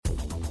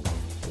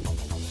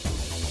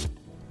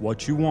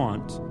What you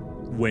want,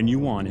 when you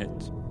want it,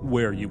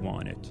 where you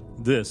want it.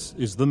 This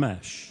is The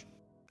Mesh.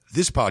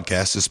 This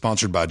podcast is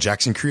sponsored by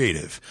Jackson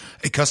Creative,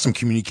 a custom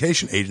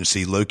communication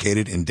agency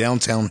located in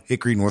downtown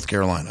Hickory, North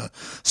Carolina,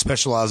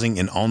 specializing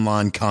in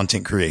online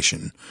content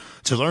creation.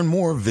 To learn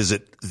more,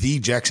 visit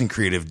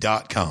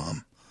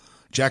thejacksoncreative.com.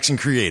 Jackson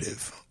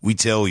Creative, we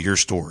tell your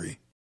story.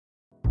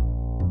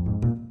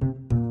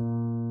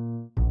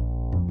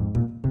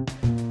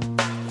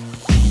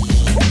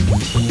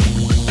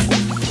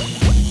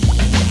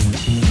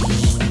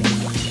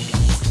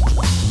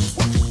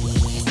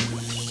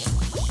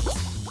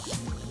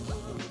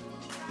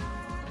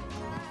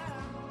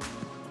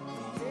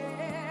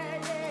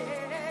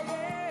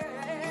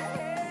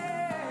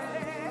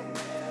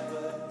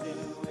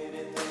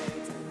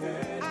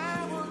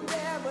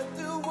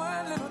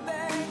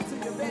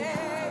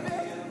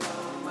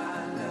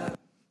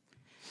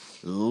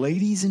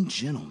 Ladies and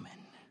gentlemen,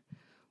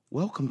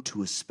 welcome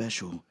to a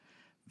special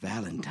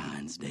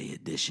Valentine's Day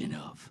edition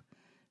of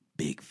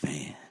Big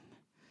Fan,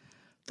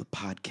 the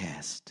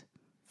podcast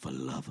for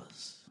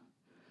lovers.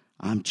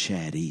 I'm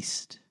Chad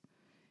East,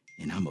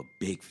 and I'm a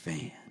big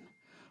fan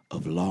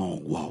of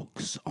long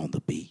walks on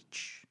the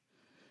beach,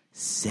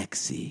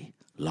 sexy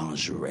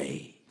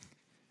lingerie,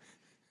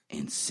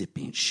 and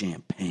sipping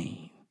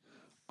champagne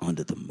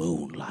under the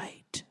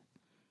moonlight.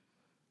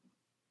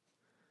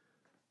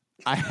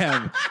 I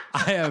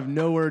have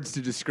no words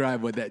to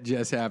describe what that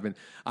just happened.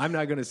 I'm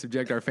not going to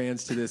subject our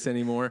fans to this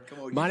anymore. Come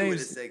on, you do it a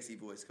sexy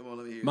voice. Come on,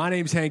 let me hear. My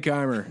name's Hank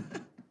Eimer,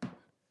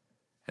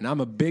 and I'm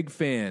a big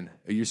fan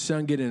of your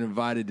son getting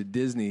invited to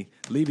Disney,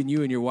 leaving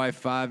you and your wife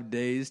 5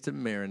 days to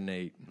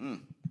marinate.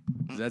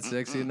 Is that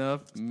sexy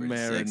enough?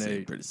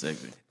 Marinate. Pretty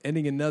sexy.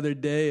 Ending another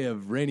day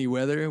of rainy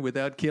weather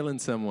without killing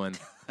someone.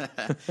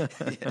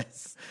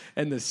 Yes.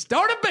 And the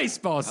start of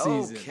baseball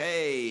season.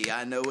 Okay,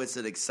 I know it's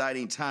an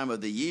exciting time of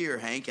the year,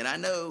 Hank, and I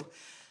know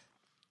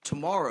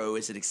tomorrow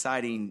is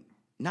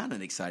not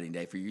an exciting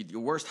day for you.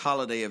 Your worst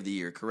holiday of the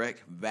year,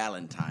 correct?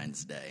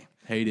 Valentine's Day.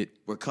 Hate it.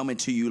 We're coming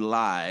to you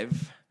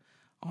live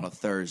on a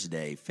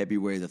Thursday,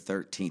 February the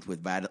 13th,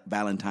 with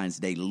Valentine's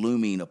Day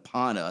looming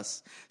upon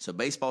us. So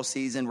baseball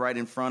season right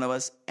in front of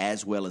us,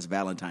 as well as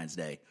Valentine's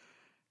Day.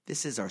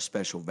 This is our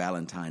special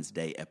Valentine's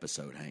Day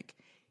episode, Hank.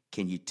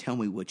 Can you tell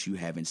me what you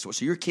have in store?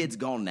 So your kid's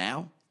gone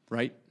now?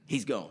 Right.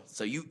 He's gone.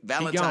 So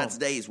Valentine's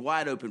Day is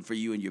wide open for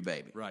you and your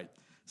baby. Right.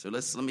 So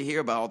let me hear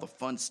about all the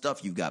fun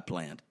stuff you've got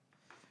planned.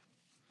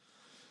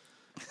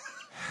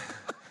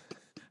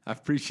 I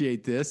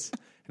appreciate this,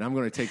 and I'm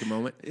going to take a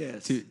moment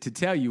to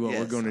tell you what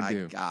we're going to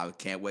do. I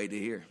can't wait to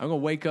hear. I'm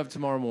going to wake up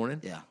tomorrow morning.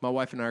 Yeah. My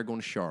wife and I are going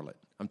to Charlotte.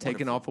 I'm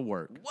taking off of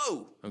work.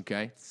 Whoa.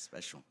 Okay.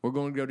 Special. We're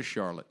going to go to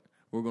Charlotte.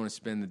 We're going to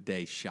spend the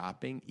day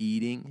shopping,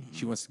 eating. Mm-hmm.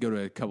 She wants to go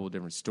to a couple of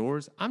different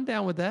stores. I'm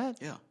down with that.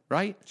 Yeah.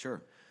 Right?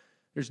 Sure.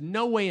 There's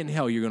no way in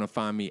hell you're going to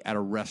find me at a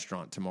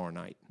restaurant tomorrow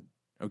night.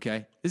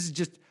 Okay? This is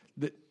just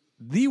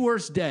the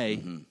worst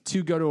day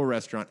to go to a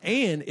restaurant.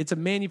 And it's a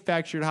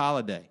manufactured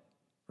holiday.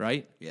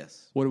 Right?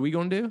 Yes. What are we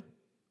going to do?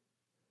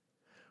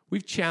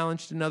 We've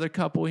challenged another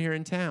couple here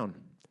in town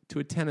to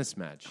a tennis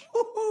match.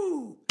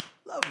 Woo-hoo.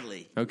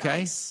 Lovely.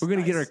 Okay? Nice. We're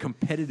going to get our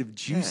competitive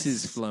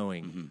juices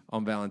flowing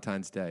on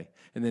Valentine's Day.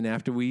 And then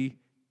after we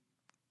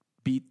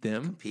beat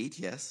them, Pete,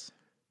 yes.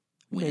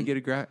 we may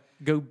get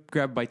go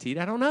grab a bite to eat.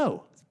 I don't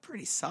know. It's a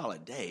pretty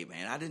solid day,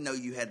 man. I didn't know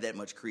you had that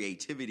much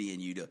creativity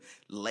in you to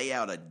lay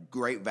out a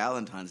great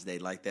Valentine's Day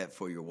like that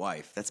for your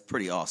wife. That's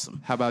pretty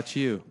awesome. How about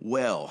you?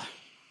 Well,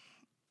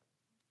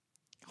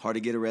 hard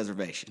to get a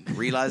reservation.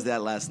 Realized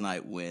that last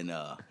night when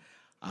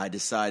I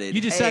decided.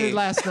 You decided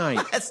last night.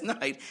 Last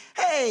night.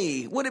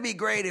 Hey, wouldn't it be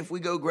great if we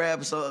go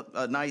grab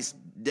a nice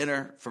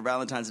dinner for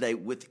Valentine's Day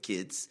with the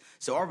kids?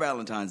 So our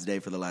Valentine's Day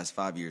for the last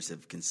 5 years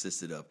have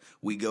consisted of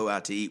we go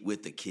out to eat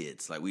with the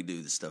kids. Like we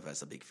do the stuff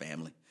as a big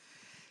family.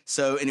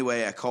 So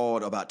anyway, I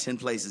called about 10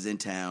 places in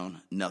town.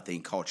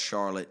 Nothing. Called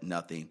Charlotte.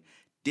 Nothing.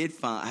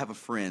 I have a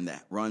friend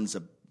that runs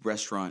a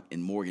restaurant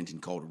in Morganton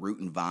called Root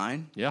and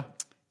Vine. Yeah.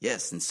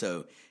 Yes, and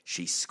so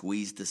she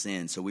squeezed us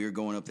in. So we are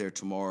going up there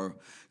tomorrow,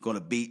 going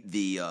to beat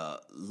the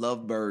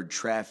Lovebird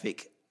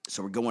traffic.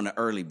 So we're going to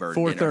early bird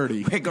 4:30.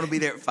 dinner. We're going to be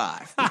there at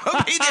 5. We're going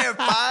to be there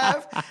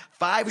at 5.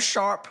 5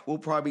 sharp. We'll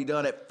probably be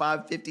done at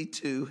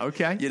 5:52.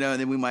 Okay. You know, and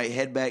then we might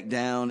head back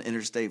down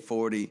Interstate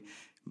 40,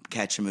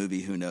 catch a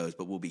movie. Who knows?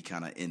 But we'll be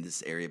kind of in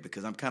this area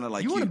because I'm kind of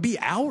like You want to be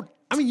out?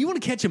 I mean, you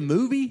want to catch a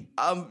movie?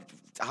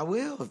 I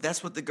will. If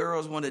that's what the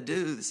girls want to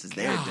do, this is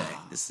their day.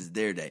 This is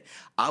their day.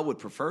 I would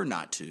prefer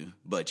not to,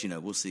 but,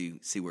 we'll see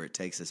where it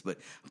takes us. But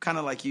I'm kind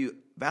of like you.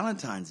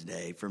 Valentine's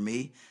Day, for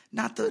me,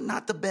 not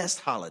the best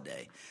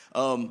holiday.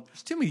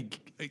 There's too many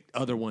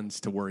other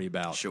ones to worry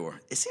about. Sure.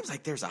 It seems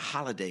like there's a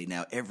holiday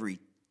now every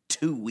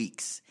 2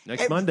 weeks.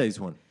 Next Monday's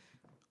one.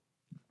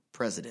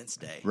 President's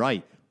Day.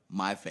 Right.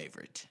 My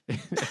favorite.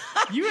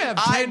 You have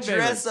 10 I favorites.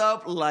 dress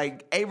up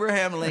like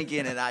Abraham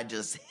Lincoln and I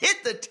just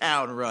hit the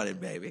town running,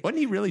 baby. Wasn't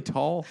he really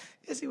tall?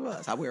 Yes, he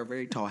was. I wear a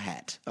very tall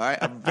hat. All right,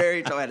 a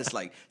very tall hat. It's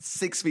like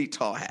 6 feet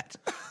tall hat.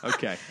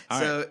 Okay. All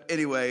so right.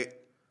 anyway,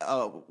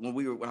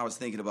 when I was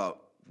thinking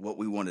about what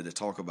we wanted to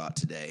talk about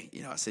today.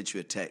 You know, I sent you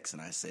a text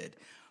and I said,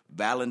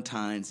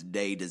 Valentine's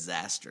Day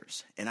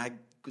disasters. And I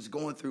was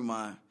going through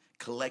my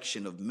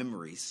collection of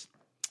memories.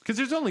 Because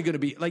there's only going to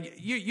be, like,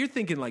 you're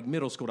thinking like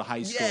middle school to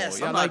high school. Yes,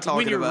 yeah, I'm like not talking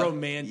when you're about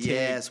romantic.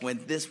 Yes,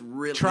 when this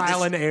really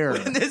trial and error.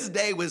 When this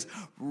day was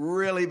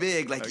really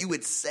big, like you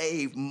would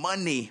save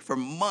money for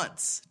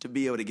months to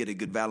be able to get a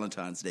good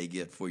Valentine's Day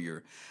gift for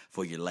your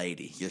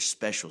lady, your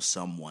special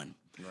someone.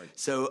 Right.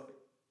 So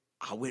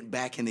I went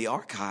back in the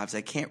archives.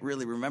 I can't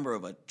really remember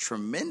of a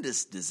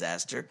tremendous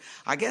disaster.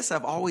 I guess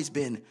I've always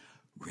been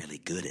really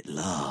good at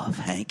love,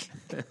 Hank.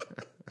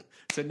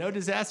 So no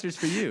disasters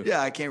for you.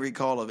 Yeah, I can't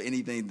recall of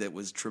anything that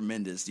was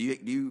tremendous. Do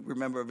you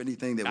remember of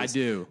anything that was I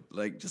do.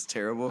 Like just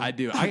terrible? I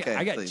do. Okay,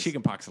 I got please.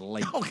 chickenpox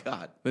late. Oh,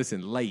 God.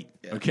 Listen, late,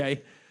 Yeah.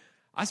 okay?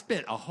 I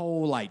spent a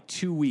whole,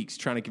 2 weeks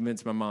trying to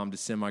convince my mom to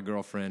send my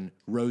girlfriend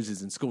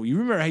roses in school. You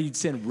remember how you'd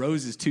send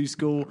roses to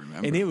school?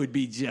 And it would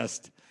be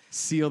just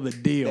seal the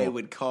deal. They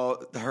would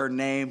call her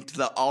name to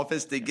the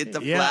office to get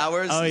the Yeah.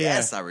 flowers. Oh, yeah.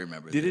 Yes, I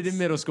remember Did this. it in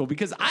middle school.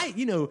 Because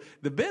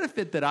the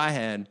benefit that I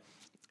had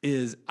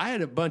is I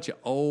had a bunch of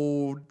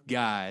old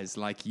guys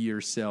like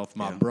yourself,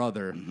 my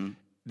brother,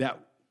 that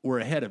were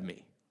ahead of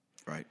me.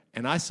 Right.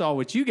 And I saw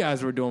what you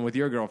guys were doing with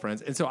your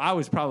girlfriends. And so I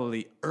was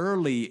probably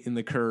early in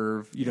the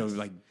curve,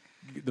 like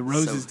the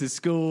roses to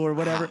school or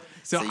whatever.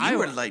 So you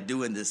were like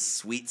doing this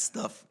sweet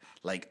stuff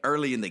like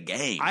early in the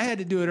game. I had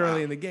to do it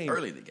early in the game.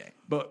 Early in the game.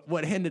 But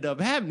what ended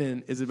up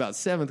happening is about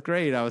 7th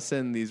grade, I was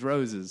sending these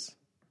roses.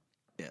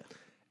 Yeah.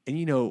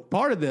 And,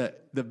 part of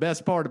the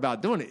best part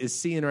about doing it is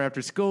seeing her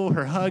after school,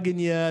 her hugging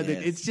you. Yes.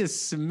 It's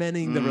just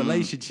cementing the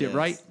relationship, yes.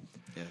 right?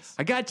 Yes.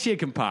 I got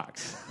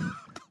chickenpox.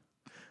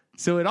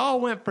 So it all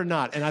went for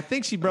naught. And I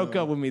think she broke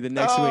up with me the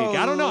next week.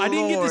 I don't know. I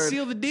didn't get to Lord.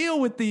 seal the deal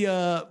with the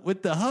hug.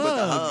 With the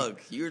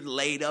hug. You're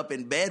laid up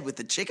in bed with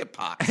the chicken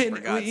pox. And,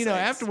 for God's sakes.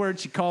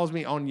 afterwards she calls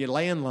me on your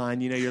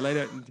landline. You're laid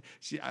up. And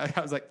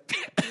I was like,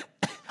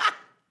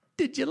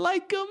 did you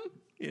like them?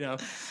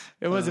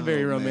 It wasn't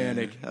very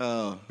romantic.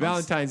 Oh,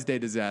 Valentine's Day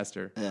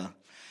disaster. yeah.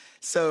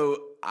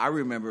 So I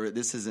remember,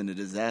 this isn't a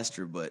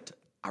disaster, but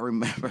I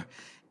remember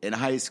in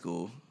high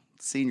school,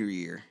 senior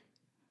year,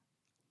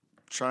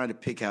 trying to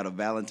pick out a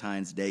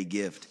Valentine's Day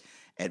gift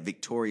at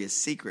Victoria's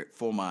Secret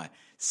for my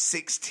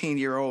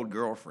 16-year-old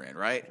girlfriend,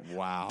 right?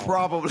 Wow.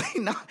 Probably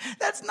not.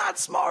 That's not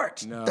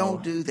smart. No.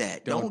 Don't do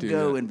that. Don't do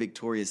go that. in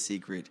Victoria's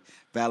Secret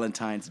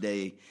Valentine's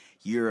Day.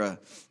 You're a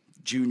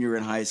junior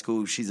in high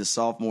school. She's a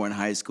sophomore in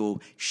high school.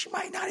 She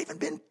might not even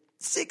been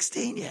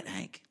 16 yet,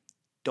 Hank.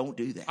 Don't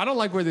do that. I don't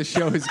like where this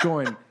show is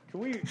going. Can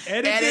we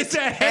edit this?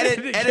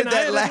 Edit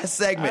that last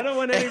segment. I don't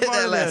want any edit part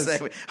that of last this.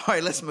 segment. All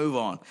right, let's move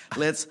on.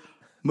 Let's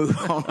move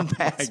on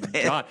past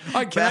God. All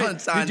right,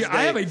 Valentine's Day.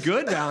 I have a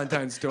good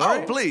Valentine's story.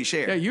 Oh, please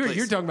share. Yeah, you're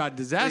Please. talking about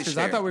disasters. Please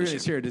I share. thought we were Please going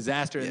to share a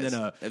disaster and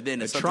Yes.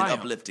 then a something triumph.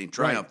 uplifting, Right.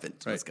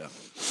 triumphant. Right. Let's go.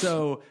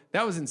 So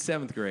that was in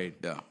 7th grade.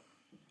 Yeah.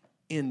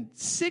 In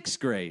 6th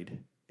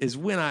grade is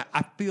when I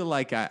feel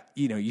like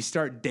you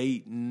start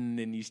dating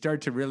and you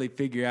start to really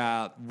figure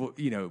out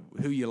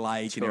who you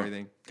like and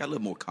everything. Got a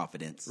little more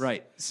confidence.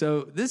 Right.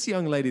 So this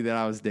young lady that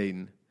I was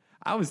dating,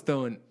 I was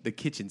throwing the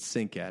kitchen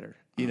sink at her,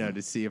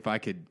 to see if I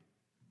could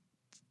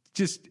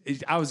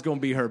I was going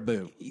to be her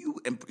boo.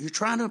 You're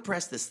trying to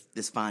impress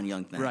this fine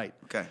young thing. Right.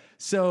 Okay.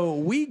 So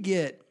we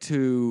get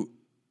to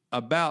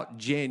about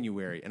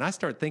January and I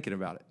start thinking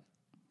about it.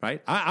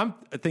 Right. I'm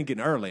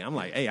thinking early. I'm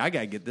like, hey, I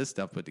got to get this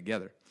stuff put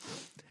together.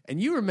 And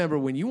you remember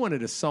when you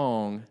wanted a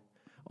song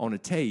on a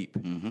tape,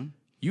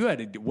 you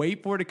had to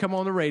wait for it to come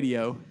on the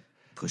radio.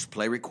 Push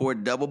play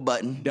record double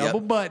button.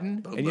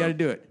 Button, and you had to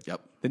do it.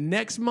 Yep. The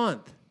next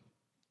month,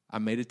 I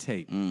made a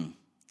tape.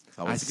 It's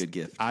always a good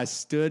gift. I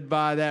stood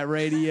by that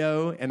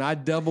radio and I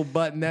double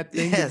buttoned that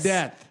thing Yes. to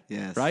death.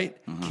 Yes. Right?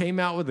 Came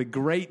out with a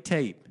great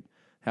tape.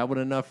 That was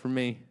enough for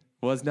me.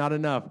 Was not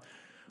enough.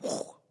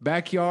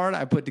 Backyard,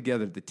 I put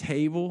together the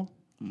table.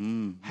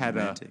 Had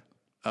romantic.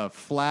 a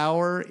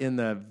flower in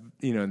the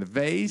in the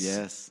vase.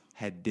 Yes.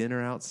 Had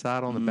dinner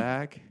outside on the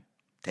back.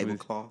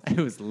 Tablecloth. It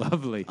was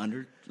lovely.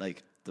 Under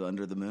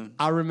the moon.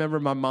 I remember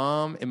my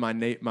mom and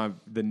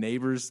the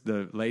neighbors,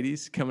 the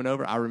ladies coming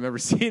over. I remember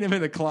seeing them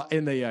in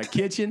the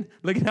kitchen,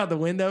 looking out the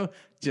window,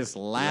 just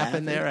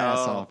laughing their ass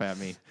off at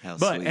me. How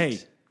but sweet. hey,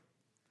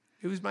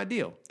 it was my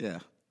deal. Yeah.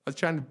 I was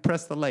trying to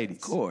impress the ladies.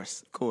 Of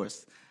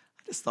course.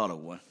 I just thought of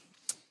one.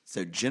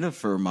 So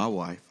Jennifer, my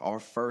wife, our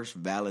first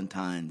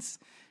Valentine's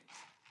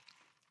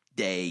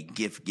Day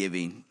gift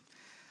giving,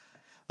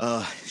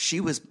 she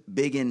was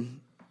big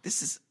in,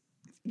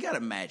 you got to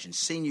imagine,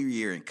 senior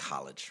year in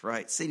college,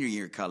 right? Senior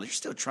year in college, you're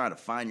still trying to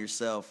find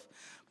yourself,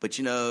 but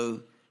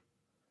you're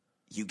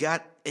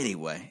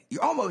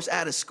almost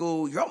out of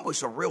school. You're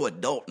almost a real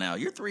adult now.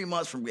 You're 3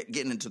 months from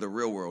getting into the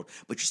real world,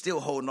 but you're still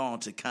holding on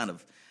to kind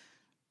of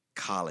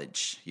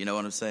college. You know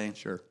what I'm saying?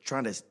 Sure.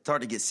 Trying to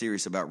start to get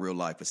serious about real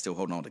life, but still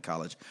holding on to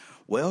college.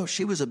 Well,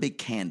 she was a big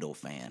candle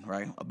fan,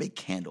 right? A big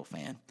candle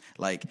fan.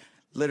 Like,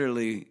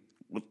 literally,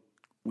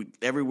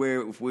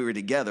 everywhere if we were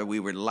together, we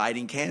were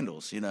lighting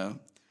candles,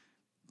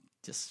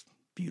 Just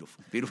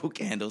beautiful, beautiful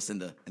candles in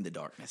the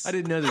darkness. I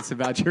didn't know this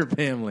about your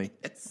family.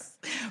 Yes.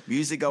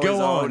 Music always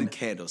Go on. and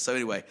candles. So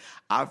anyway,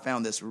 I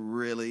found this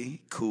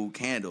really cool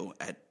candle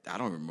at, I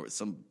don't remember,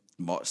 some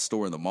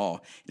store in the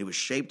mall. It was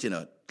shaped in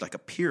like a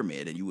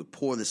pyramid, and you would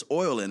pour this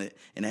oil in it,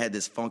 and it had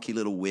this funky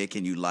little wick,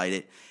 and you light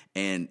it,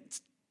 and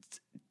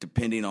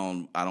depending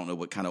on, I don't know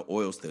what kind of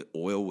oils, the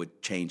oil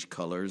would change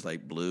colors,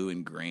 like blue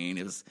and green.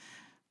 It was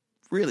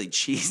really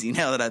cheesy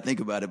now that I think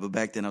about it, but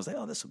back then I was like,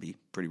 oh, this would be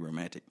pretty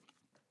romantic.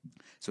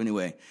 So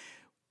anyway,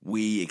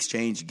 we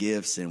exchanged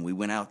gifts, and we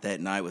went out that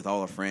night with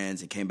all our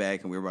friends and came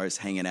back, and we were just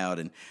hanging out.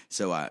 And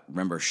so I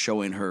remember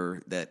showing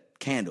her that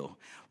candle.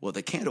 Well,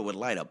 the candle would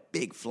light a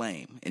big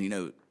flame. And, you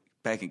know,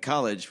 back in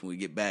college, when we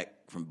get back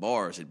from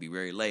bars, it'd be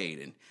very late,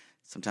 and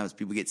sometimes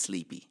people get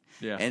sleepy.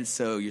 Yeah. And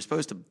so you're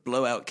supposed to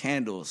blow out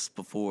candles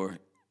before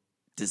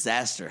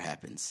disaster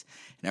happens.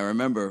 And I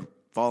remember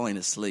falling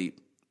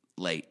asleep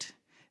late,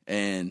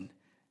 and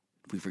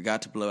we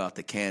forgot to blow out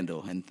the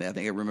candle. And I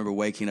think I remember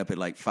waking up at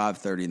like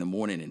 5:30 in the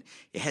morning, and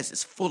it has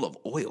this full of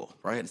oil,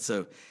 right?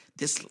 So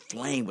this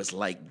flame was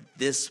like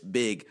this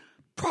big,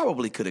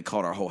 probably could have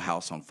caught our whole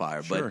house on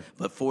fire. Sure.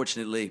 But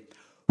fortunately,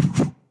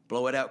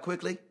 blow it out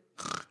quickly,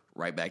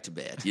 right back to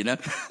bed, you know?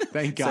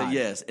 Thank God. So,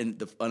 yes,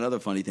 and another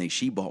funny thing,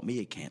 she bought me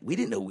a candle. We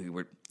didn't know we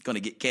were going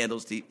to get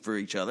candles for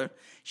each other.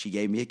 She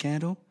gave me a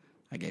candle.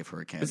 I gave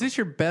her a candle. Is this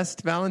your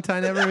best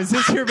Valentine ever? Is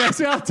this your best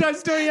Valentine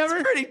story ever?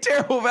 It's a pretty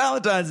terrible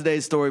Valentine's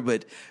Day story,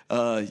 but,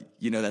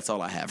 you know, that's all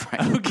I have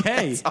right now.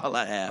 Okay. That's all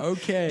I have.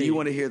 Okay. Do you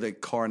want to hear the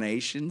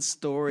carnation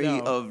story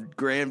No. of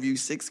Grandview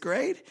 6th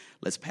grade?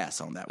 Let's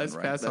pass on that Let's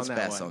one, right? pass on that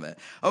pass one. on that.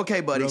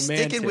 Okay, buddy, Romantic.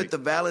 sticking with the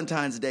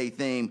Valentine's Day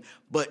theme,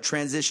 but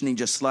transitioning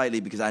just slightly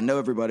because I know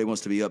everybody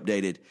wants to be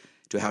updated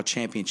to how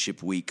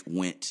championship week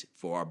went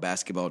for our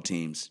basketball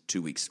teams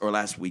 2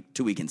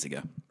 weekends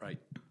ago. Right.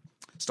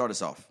 Start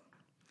us off.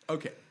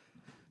 Okay.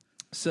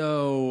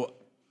 So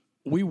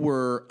we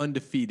were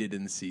undefeated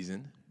in the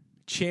season,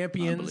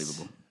 champions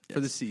Unbelievable. for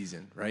the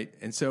season, right?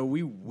 And so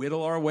we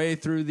whittle our way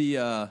through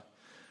the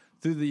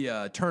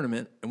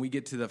tournament, and we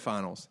get to the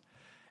finals.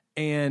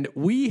 And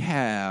we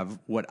have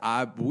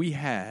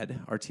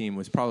our team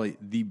was probably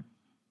the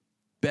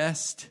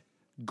best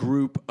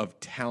group of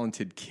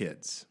talented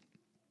kids.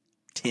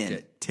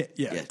 10. 10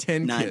 Yeah,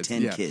 10 9, kids.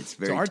 10 yeah. kids.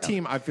 Very so our tough.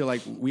 team, I feel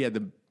like we had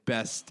the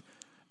best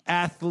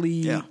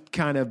athlete Yeah.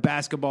 kind of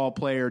basketball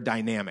player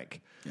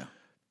dynamic. Yeah.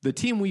 The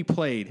team we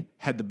played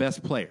had the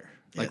best player,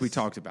 like Yes. we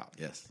talked about.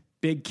 Yes.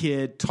 Big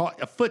kid,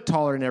 a foot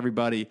taller than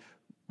everybody,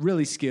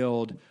 really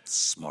skilled,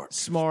 Smart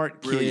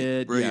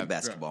kid. Brilliant Yeah.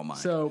 basketball mind.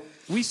 So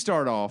we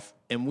start off,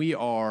 and we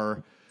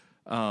start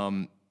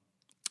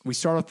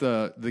off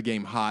the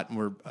game hot, and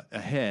we're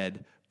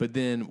ahead, but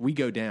then we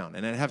go down,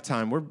 and at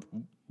halftime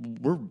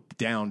we're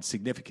down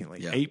significantly,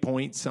 Yeah. 8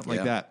 points, something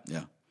like that.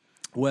 Yeah.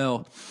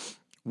 Well,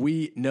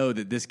 we know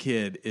that this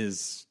kid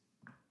is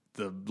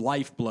the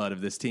lifeblood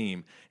of this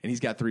team, and he's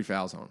got 3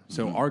 fouls on him.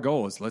 So our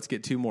goal is let's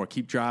get 2 more.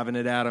 Keep driving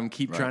it at him.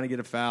 Keep trying to get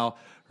a foul,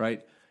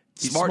 right?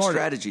 He's Smart smarter-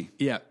 strategy.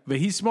 Yeah, but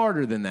he's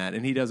smarter than that,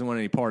 and he doesn't want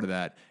any part of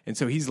that. And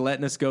so he's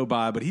letting us go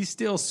by, but he's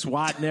still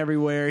swatting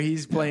everywhere.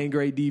 He's playing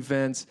great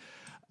defense.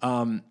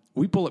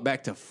 We pull it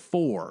back to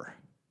 4.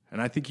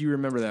 And I think you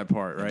remember that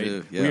part, right?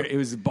 do, yeah. It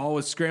was the ball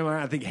was scrambling.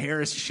 I think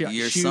Harris Your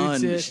shoots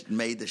son it.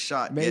 made the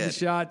shot. Made the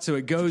shot, so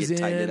it goes in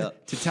tighten it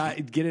up.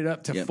 to get it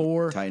up to Yep,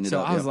 4. tighten it So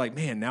up, I was yep. like,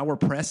 man, now we're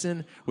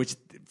pressing, which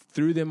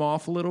threw them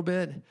off a little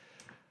bit.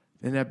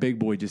 Then that big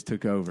boy just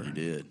took over. He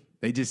did.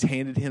 They just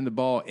handed him the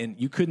ball, and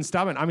you couldn't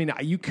stop it. I mean,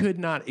 you could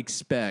not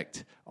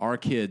expect our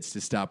kids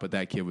to stop what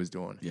that kid was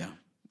doing. Yeah.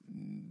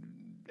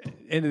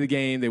 End of the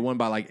game, they won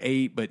by like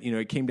 8, but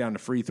it came down to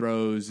free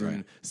throws and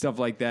Right. stuff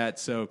like that.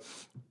 So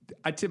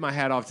I tip my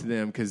hat off to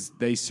them because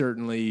they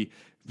certainly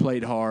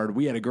played hard.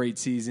 We had a great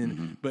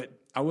season, but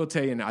I will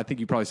tell you, and I think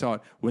you probably saw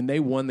it when they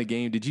won the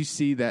game. Did you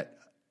see that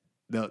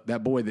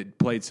that boy that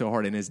played so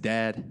hard and his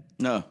dad?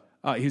 No.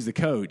 He was the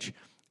coach,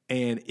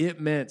 and it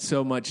meant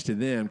so much to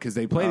them because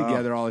they play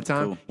together all the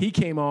time. cool. He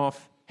came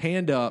off,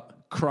 hand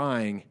up,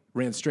 crying,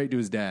 ran straight to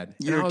his dad.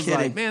 You're and I was kidding.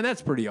 like, man,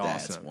 that's pretty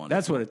That's awesome. wonderful.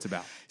 That's what it's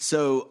about.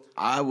 So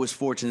I was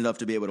fortunate enough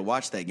to be able to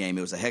watch that game.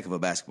 It was a heck of a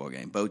basketball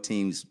game. Both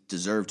teams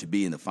deserved to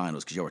be in the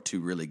finals because y'all were 2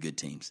 really good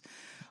teams.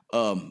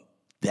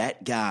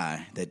 That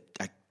guy that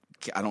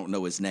I don't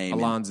know his name,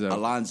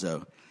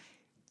 Alonzo.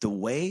 The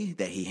way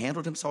that he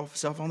handled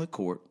himself on the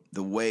court,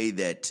 the way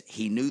that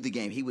he knew the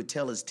game, he would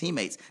tell his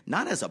teammates,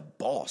 not as a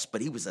boss,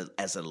 but he was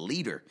as a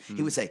leader.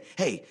 He would say,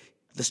 "Hey,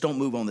 let's don't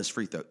move on this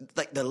free throw."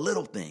 Like the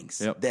little things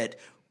that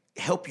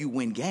help you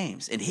win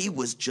games. And he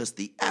was just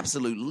the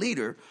absolute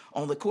leader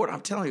on the court. I'm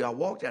telling you, I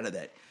walked out of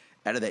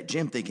that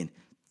gym thinking,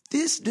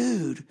 this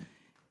dude,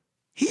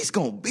 he's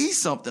going to be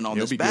something on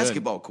He'll this be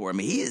basketball court. I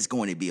mean, he is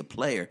going to be a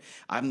player.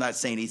 I'm not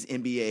saying he's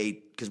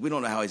NBA because we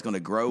don't know how he's going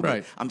to grow, but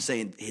Right. I'm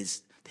saying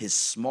his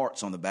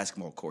smarts on the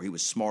basketball court. He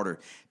was smarter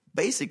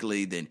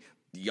basically than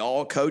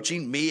y'all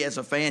coaching, me as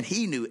a fan.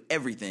 He knew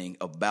everything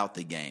about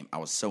the game. I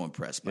was so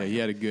impressed by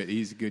him.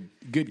 He's a good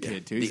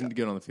kid too. He's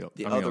good on the field.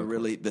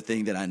 The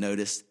thing that I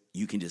noticed,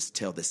 you can just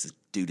tell this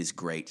dude is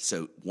great.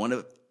 So one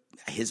of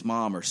his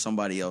mom or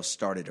somebody else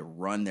started to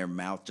run their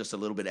mouth just a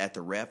little bit at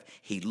the ref.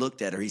 He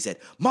looked at her. He said,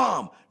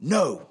 "Mom,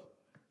 no."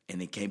 And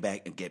then came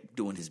back and kept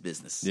doing his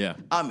business. Yeah.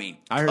 I mean,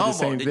 I heard the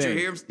same Did you thing.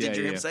 hear him, Yeah,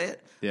 hear him say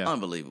it? Yeah.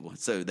 Unbelievable.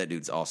 So that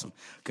dude's awesome.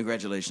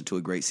 Congratulations to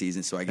a great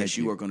season. So I guess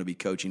you are going to be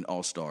coaching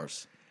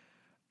All-Stars.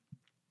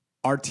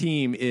 Our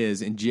team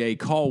is, and Jay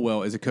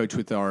Caldwell is a coach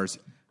with ours.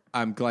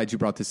 I'm glad you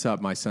brought this up.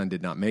 My son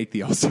did not make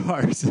the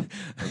All-Stars.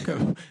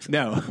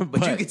 No.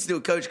 But you can still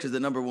coach because the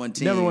number one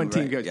team. Number one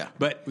team right? coach. Yeah.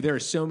 But there are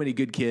so many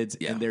good kids,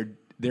 Yeah. and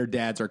their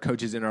dads are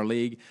coaches in our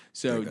league.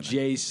 So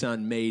Jay's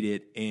son made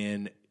it,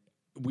 and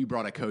we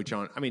brought a coach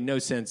on. I mean, no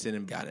sense in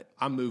him. Got it.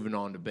 I'm moving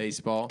on to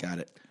baseball. Got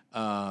it.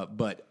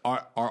 But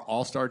our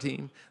all-star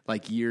team,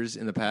 like years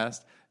in the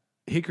past,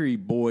 Hickory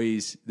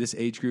boys, this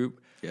age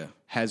group,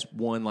 has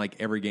won like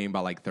every game by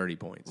like 30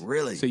 points.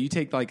 Really? So you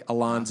take like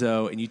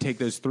Alonzo and you take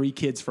those 3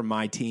 kids from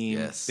my team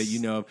Yes. that you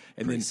know of,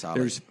 and Pretty then solid.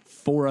 there's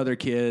 4 other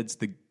kids,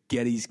 the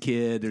Getty's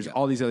kid, there's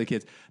all these other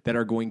kids that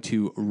are going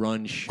to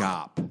run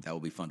shop. That will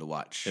be fun to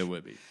watch. It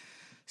would be.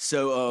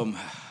 So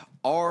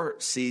our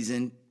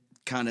season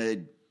kind of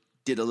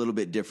did a little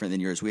bit different than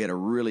yours. We had a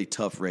really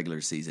tough regular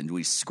season.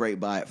 We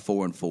scraped by at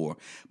 4-4,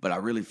 but I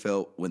really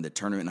felt when the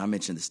tournament, and I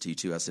mentioned this to you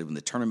too, I said when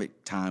the tournament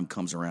time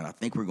comes around, I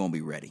think we're going to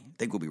be ready. I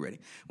think we'll be ready.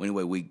 Well,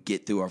 anyway, we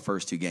get through our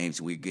first 2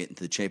 games. We get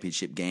into the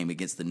championship game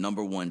against the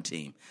number 1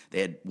 team.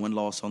 They had 1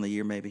 loss on the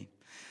year maybe.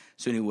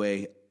 So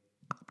anyway,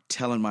 I'm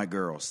telling my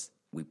girls,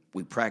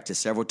 we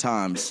practiced several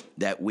times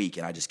that week,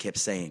 and I just kept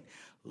saying,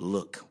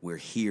 look, we're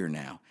here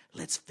now.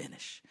 Let's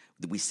finish.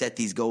 We set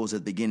these goals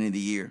at the beginning of the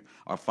year.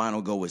 Our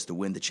final goal was to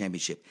win the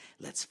championship.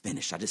 Let's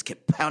finish. I just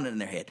kept pounding in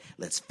their head.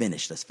 Let's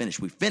finish. Let's finish.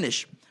 We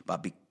finish by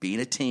being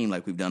a team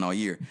like we've done all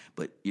year.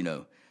 But,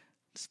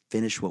 let's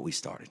finish what we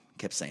started.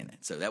 Kept saying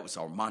that. So that was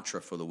our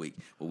mantra for the week.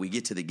 When we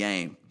get to the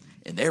game,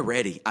 and they're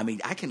ready. I mean,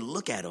 I can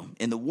look at them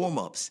in the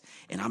warm-ups,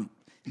 and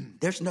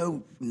there's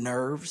no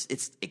nerves.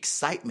 It's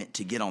excitement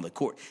to get on the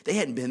court. They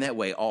hadn't been that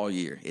way all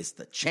year. It's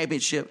the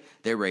championship.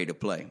 They're ready to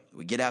play.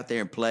 We get out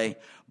there and play.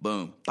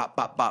 Boom. Bop,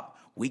 bop, bop.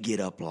 We get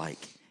up like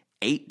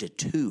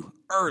 8-2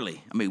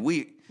 early. I mean,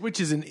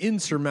 Which is an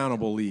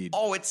insurmountable lead.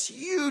 Oh, it's a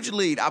huge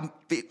lead. I'm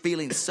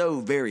feeling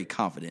so very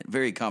confident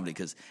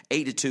because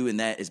 8-2 in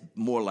that is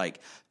more like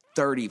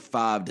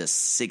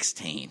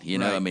 35-16.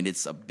 Right. I mean,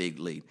 it's a big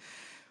lead.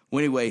 Well,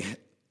 anyway,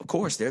 of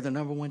course, they're the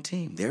number 1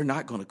 team. They're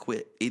not going to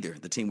quit either,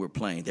 the team we're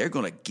playing. They're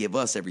going to give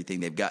us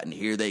everything they've got, and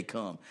here they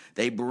come.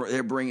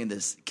 They're bringing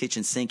this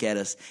kitchen sink at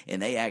us, and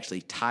they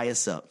actually tie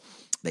us up.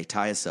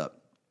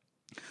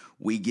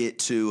 We get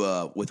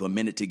to, with 1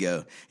 minute to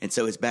go. And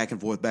so it's back and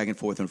forth.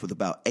 And with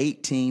about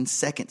 18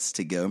 seconds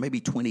to go, maybe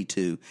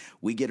 22,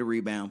 we get a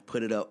rebound,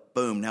 put it up,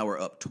 boom, now we're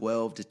up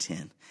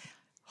 12-10.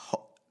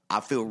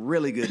 I feel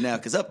really good now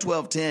because up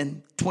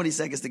 12-10, 20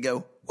 seconds to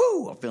go,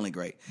 woo, I'm feeling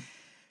great.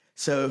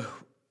 So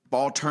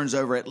ball turns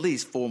over at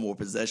least 4 more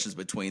possessions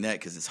between that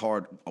because it's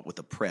hard with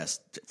the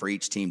press for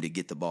each team to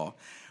get the ball.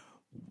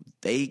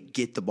 They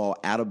get the ball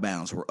out of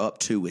bounds. We're up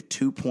 2 with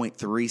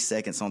 2.3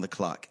 seconds on the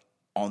clock.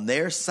 On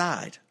their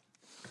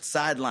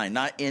sideline,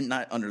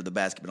 not under the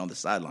basket, but on the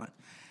sideline.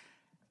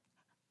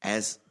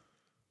 As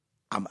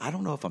I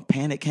don't know if I'm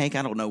panic Hank,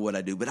 I don't know what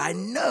I do, but I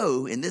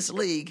know in this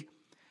league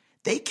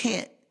they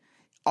can't.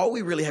 All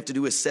we really have to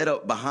do is set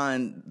up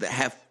behind the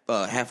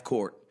half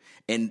court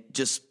and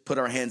just put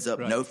our hands up,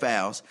 no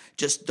fouls.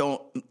 Just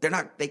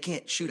they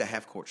can't shoot a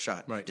half court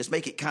shot. Right. Just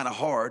make it kind of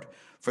hard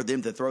for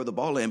them to throw the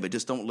ball in, but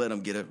just don't let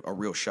them get a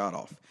real shot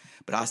off.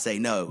 But I say,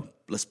 no,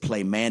 let's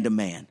play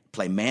man-to-man.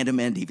 Play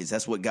man-to-man defense.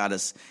 That's what got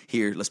us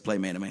here. Let's play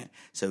man-to-man.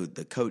 So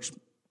the coach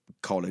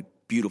called a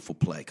beautiful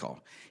play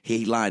call.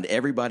 He lined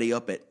everybody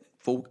up at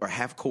full or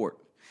half court,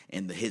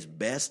 and his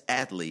best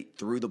athlete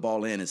threw the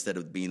ball in instead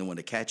of being the one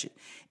to catch it.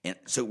 And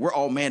so we're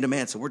all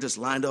man-to-man, so we're just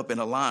lined up in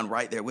a line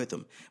right there with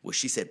them. Well,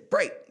 she said,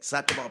 break,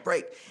 slap the ball,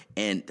 break.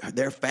 And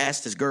their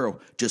fastest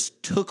girl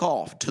just took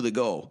off to the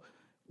goal.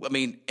 I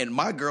mean, and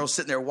my girl's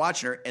sitting there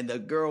watching her, and the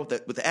girl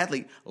with the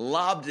athlete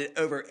lobbed it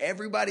over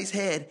everybody's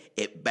head.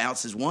 It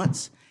bounces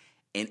once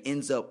and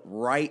ends up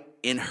right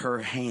in her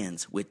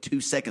hands with 2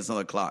 seconds on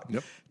the clock.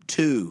 Yep.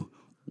 2,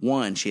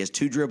 1. She has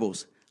 2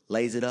 dribbles,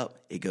 lays it up,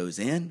 it goes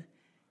in,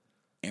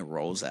 and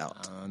rolls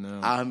out. Oh, no.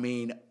 I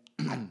mean,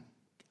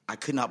 I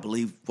could not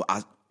believe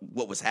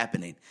what was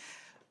happening.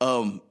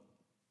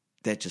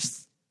 That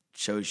just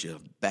shows you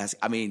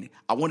I mean,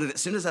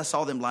 as soon as I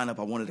saw them line up,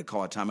 I wanted to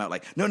call a timeout.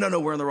 Like, no,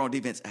 we're on the wrong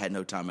defense. I had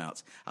no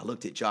timeouts. I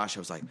looked at Josh. I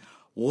was like,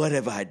 what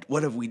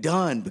have we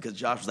done? Because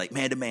Josh was like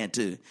man-to-man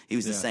too. He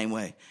was the same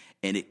way.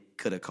 And it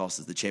could have cost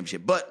us the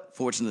championship. But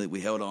fortunately, we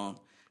held on,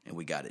 and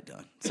we got it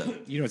done. So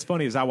What's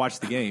funny is I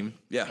watched the game.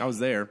 Yeah. I was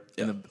there.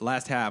 And the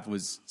last half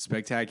was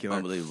spectacular.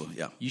 Unbelievable,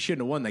 yeah. You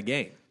shouldn't have won that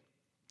game.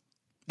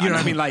 You know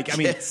what I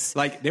mean? Yes.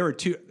 Like there were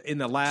 2 in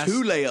the last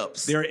 2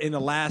 layups. They're in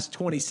the last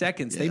 20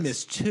 seconds. They Yes.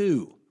 missed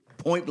 2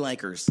 Point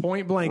blankers.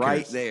 point blankers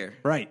Right there.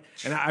 Right.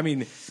 And I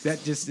mean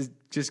that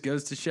just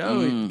goes to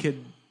show it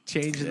could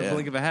change in the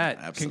blink of a hat.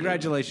 Absolutely.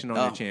 Congratulations on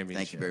your championship.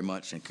 Thank you very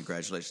much, and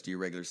congratulations to your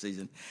regular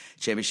season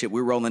championship.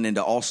 We're rolling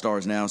into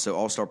All-Stars now, so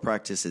All-Star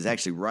practice is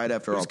actually right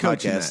after Who's our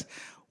coaching podcast. that?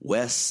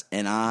 Wes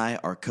and I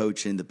are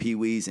coaching the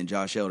Pee-wees, and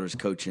Josh Elder's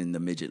coaching the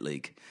Midget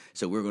League.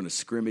 So we're going to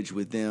scrimmage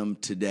with them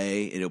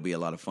today. It'll be a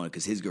lot of fun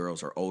because his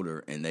girls are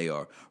older, and they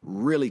are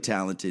really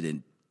talented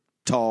and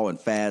tall and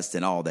fast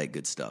and all that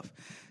good stuff.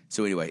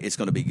 So anyway, it's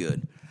going to be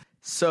good.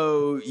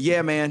 So,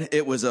 yeah, man,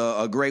 it was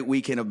a great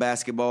weekend of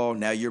basketball.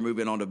 Now you're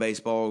moving on to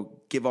baseball.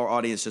 Give our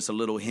audience just a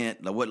little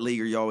hint. Like, what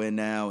league are y'all in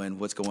now and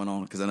what's going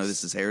on? Because I know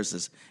this is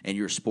Harris's and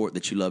your sport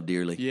that you love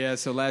dearly. Yeah,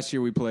 so last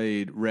year we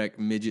played Rec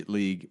Midget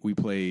League. We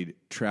played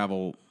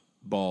Travel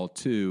Ball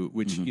 2,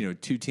 which, 2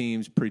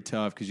 teams, pretty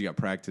tough because you got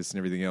practice and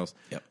everything else.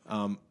 Yep.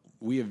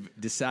 We have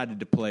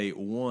decided to play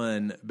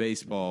one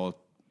baseball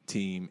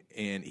team,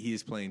 and he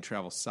is playing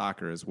travel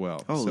soccer as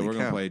well. Holy so we're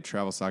going cow. to play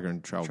travel soccer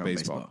and travel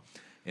baseball.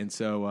 And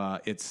so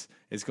it's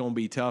going to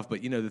be tough.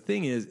 But, the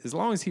thing is, as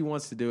long as he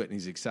wants to do it and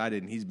he's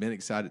excited and he's been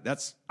excited,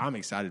 I'm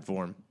excited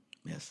for him.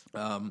 Yes.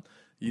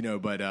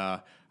 But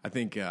I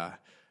think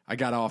I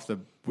got off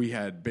we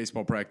had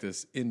baseball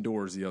practice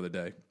indoors the other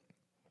day.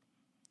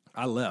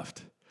 I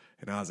left.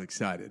 And I was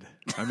excited.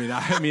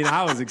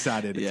 I was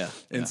excited. Yeah.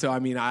 And so,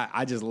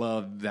 I just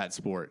love that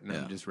sport, and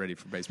I'm just ready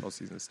for baseball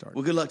season to start.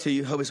 Well, good luck to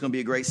you. Hope it's going to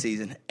be a great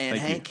season. And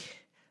Thank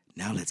Hank,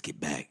 now let's get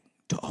back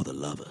to all the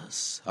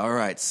lovers. All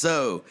right,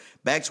 so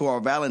back to our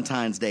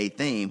Valentine's Day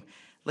theme.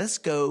 Let's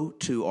go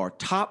to our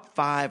top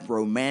 5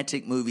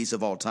 romantic movies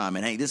of all time.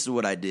 And Hank, this is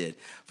what I did.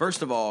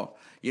 First of all,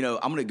 I'm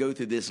going to go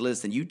through this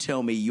list, and you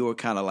tell me your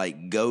kind of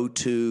like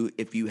go-to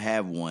if you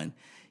have one.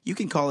 You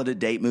can call it a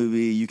date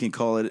movie. You can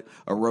call it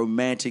a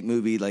romantic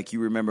movie. Like you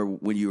remember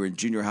when you were in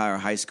junior high or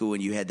high school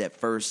and you had that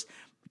first,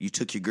 you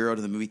took your girl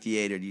to the movie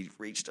theater and you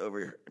reached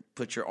over,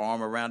 put your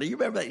arm around her. You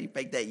remember that? You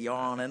make that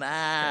yawn and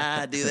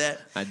do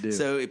that? I do.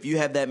 So if you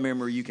have that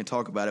memory, you can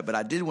talk about it. But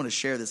I did want to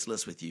share this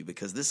list with you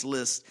because this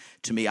list,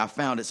 to me, I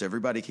found it so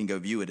everybody can go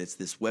view it. It's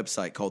this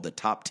website called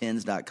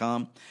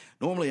thetop10s.com.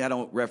 Normally, I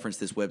don't reference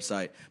this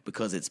website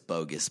because it's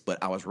bogus,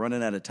 but I was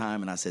running out of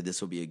time and I said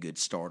this will be a good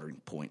starting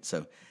point.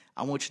 So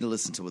I want you to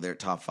listen to what their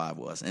top 5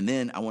 was. And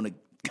then I want to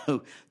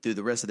go through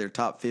the rest of their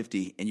top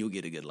 50, and you'll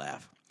get a good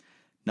laugh.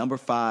 Number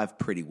 5,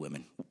 Pretty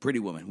Women. Pretty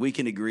Woman. We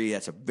can agree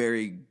that's a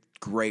very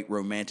great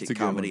romantic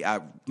comedy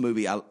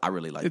movie. I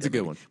really like it. It's a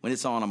good one. When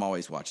it's on, I'm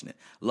always watching it.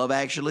 Love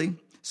Actually.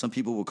 Some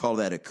people will call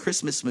that a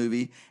Christmas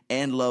movie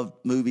and love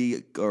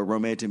movie or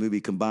romantic movie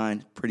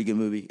combined. Pretty good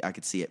movie. I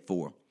could see it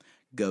 4.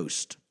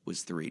 Ghost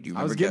was 3. Do you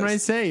remember I was getting ready to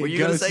say, Were you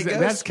going to say Ghost?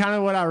 That's kind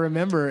of what I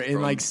remember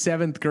in like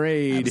 7th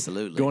grade.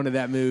 Absolutely. Going to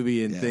that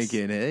movie and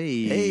thinking,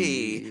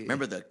 Hey,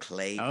 remember the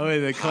clay? Oh,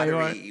 the clay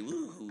pottery? one?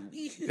 Woo.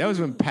 That was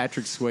when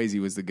Patrick Swayze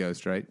was the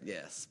ghost, right?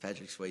 Yes,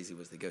 Patrick Swayze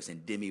was the ghost,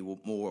 and Demi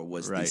Moore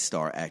was the Right.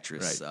 star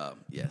actress. Right.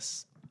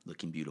 Yes,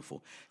 looking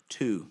beautiful.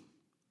 2, do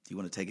you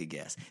want to take a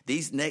guess?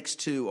 These next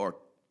 2 are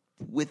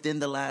within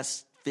the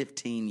last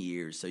 15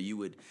 years, so you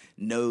would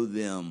know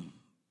them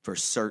for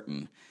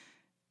certain.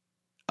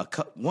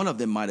 One of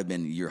them might have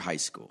been your high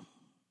school.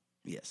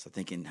 Yes, I'm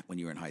thinking when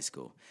you were in high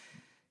school.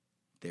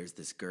 There's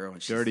this girl.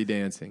 And Dirty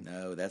Dancing.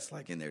 No, that's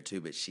like in there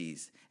too, but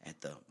she's at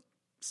the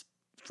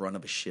front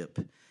of a ship.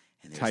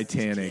 And there's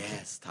Titanic.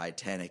 Yes,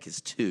 Titanic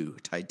is 2.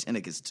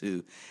 Titanic is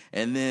 2.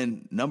 And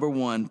then number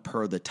 1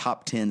 per the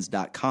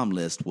top10s.com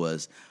list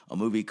was a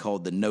movie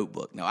called The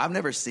Notebook. Now, I've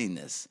never seen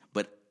this,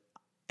 but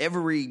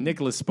every...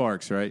 Nicholas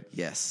Sparks, right?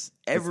 Yes.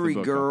 Every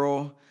book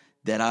girl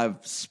that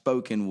I've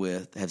spoken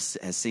with has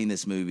seen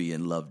this movie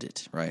and loved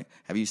it, right?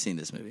 Have you seen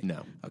this movie?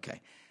 No. Okay.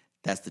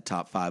 That's the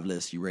top 5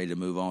 list. You ready to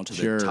move on to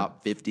Sure. the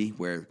top 50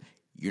 where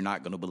you're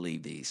not going to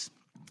believe these?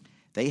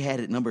 They had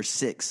at number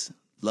 6,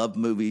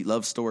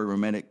 love story,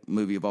 romantic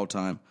movie of all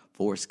time,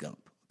 Forrest Gump.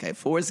 Okay,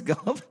 Forrest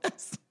Gump.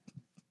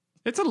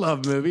 It's a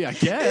love movie, I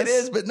guess. It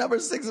is, but number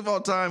 6 of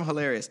all time,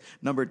 hilarious.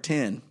 Number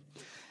 10,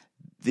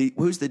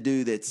 who's the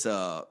dude that's,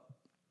 the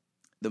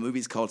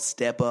movie's called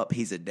Step Up.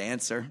 He's a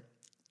dancer.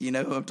 You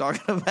know who I'm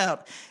talking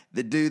about?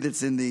 The dude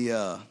that's in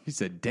the... He's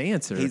a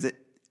dancer.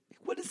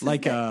 What is his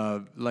like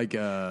name?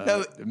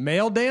 a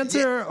male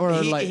dancer,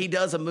 or he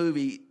does a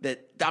movie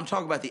that I'm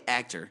talking about. The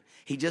actor,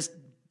 he just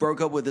broke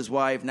up with his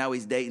wife. Now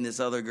he's dating this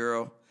other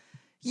girl.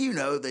 You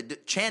know,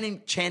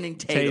 Channing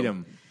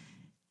Tatum.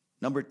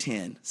 Number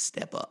 10,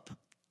 Step Up.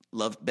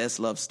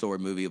 Best love story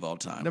movie of all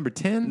time. Number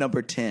 10?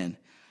 Number 10.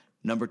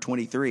 Number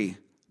 23,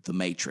 The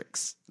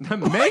Matrix. The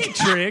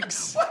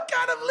Matrix. What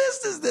kind of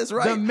list is this?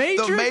 Right, The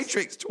Matrix? The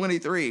Matrix.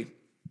 23.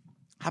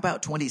 How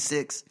about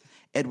 26?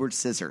 Edward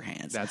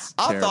Scissorhands. That's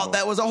I terrible. thought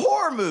that was a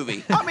horror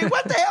movie. I mean,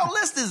 what the hell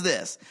list is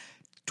this?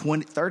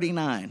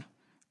 39,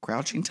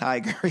 Crouching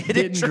Tiger,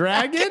 Hidden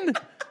Dragon?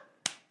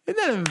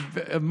 Isn't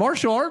that a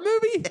martial art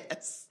movie?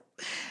 Yes.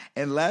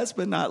 And last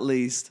but not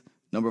least,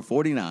 number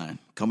 49,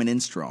 coming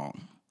in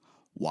strong,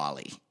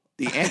 WALL-E,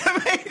 the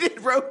animated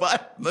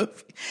robot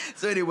movie.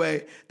 So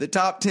anyway, the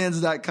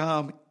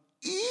top10s.com.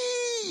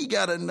 You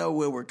got to know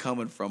where we're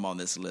coming from on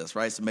this list,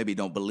 right? So maybe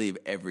don't believe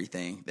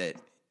everything that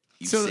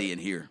you see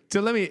and hear.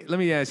 So let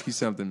me ask you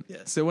something.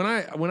 Yes. So when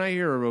I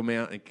hear a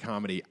romantic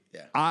comedy,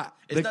 It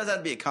doesn't have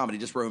to be a comedy,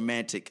 just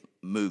romantic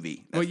movie.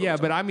 That's well, what yeah, we're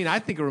but I mean, I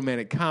think a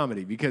romantic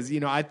comedy because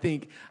I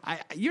think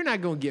you're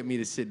not going to get me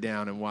to sit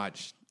down and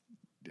watch,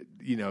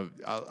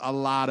 a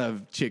lot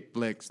of chick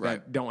flicks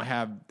that don't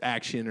have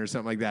action or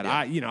something like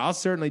that. Yeah. I'll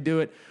certainly do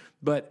it,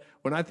 but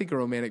when I think of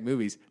romantic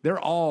movies, they're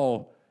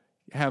all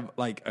have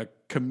like a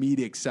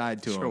comedic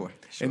side to them. Sure.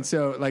 And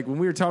so, like when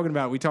we talked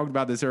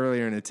about this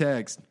earlier in a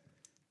text.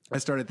 I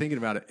started thinking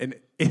about it, and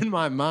in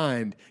my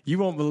mind, you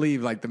won't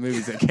believe like the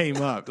movies that came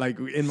up, like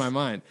in my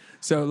mind.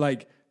 So,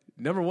 like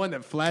number one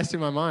that flashed in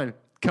my mind,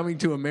 Coming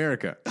to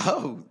America.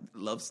 Oh,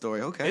 love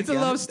story. Okay, It's a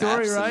love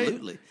story, right?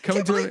 Absolutely. Coming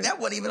Can't to believe that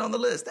wasn't even on the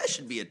list. That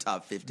should be a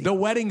top 50. The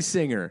Wedding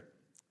Singer.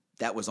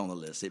 That was on the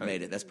list. It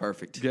made it. That's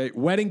perfect. Okay.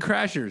 Wedding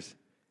Crashers.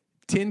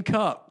 Tin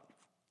Cup.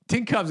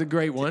 Tin Cup's a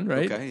great one,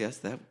 right? Okay, yes,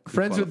 that could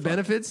Friends with qualify.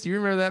 Benefits. Do you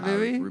remember that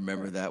movie? I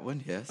remember that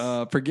one. Yes,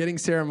 Forgetting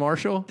Sarah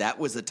Marshall. that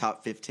was a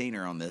top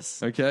 15er on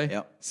this. Okay.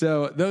 Yep.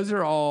 So those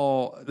are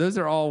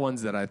all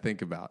ones that I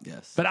think about.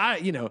 Yes. But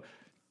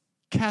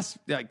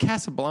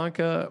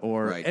Casablanca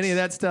or Right. any of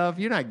that stuff,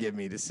 you're not getting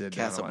me to sit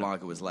down. and watch.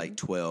 Casablanca was like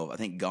 12. I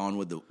think Gone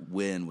with the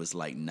Wind was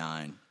like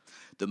 9.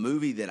 The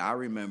movie that I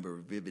remember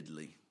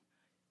vividly,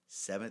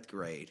 7th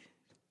grade,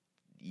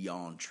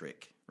 Yawn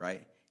Trick,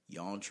 right?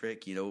 Yawn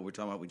Trick, you know what we're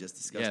talking about? We just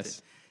discussed Yes.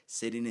 it.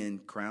 Sitting in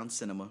Crown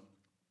Cinema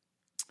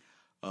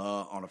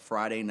on a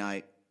Friday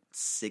night,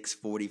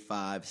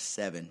 6:45,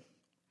 7.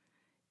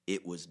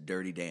 It was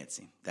Dirty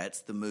Dancing.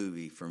 That's the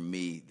movie for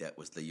me.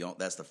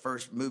 That's the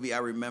first movie I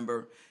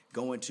remember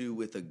going to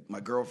with my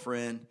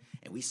girlfriend,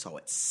 and we saw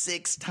it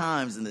 6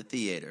 times in the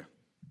theater,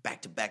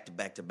 back to back to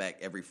back to back.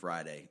 Every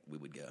Friday we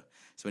would go.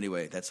 So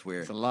anyway, that's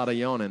where It's a lot of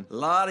yawning. a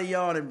lot of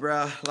yawning,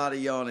 bro. A lot of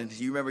yawning. Do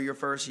you remember your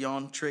first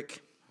yawn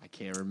trick? I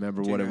can't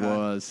remember what it Junior high.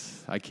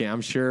 was. I can't.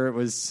 I'm sure it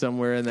was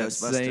somewhere in that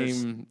Ghostbusters.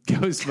 same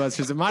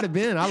Ghostbusters. It might have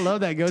been. I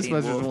love that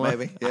Ghostbusters Wolf, one.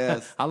 maybe.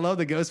 Yes. I love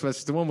the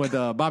Ghostbusters. The one with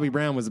Bobby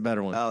Brown was the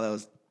better one. Oh, that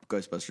was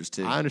Ghostbusters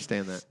too. I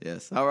understand that.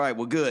 Yes. All right.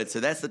 Well, good. So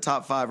that's the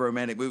top 5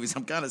 romantic movies.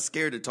 I'm kind of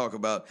scared to talk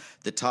about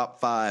the top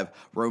 5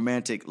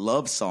 romantic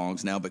love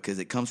songs now because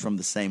it comes from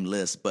the same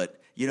list.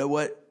 But you know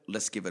what?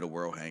 Let's give it a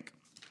whirl, Hank.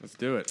 Let's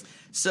do it.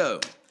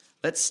 So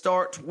let's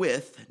start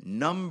with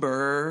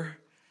number.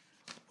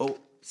 Oh,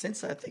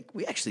 since I think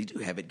we actually do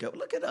have it go.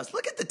 Look at us.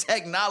 Look at the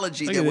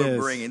technology Look that at we're this.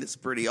 bringing. It's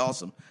pretty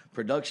awesome.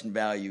 Production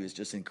value is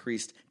just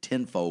increased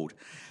tenfold.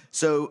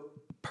 So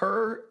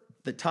per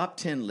the top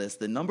 10 list,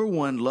 the number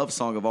 1 love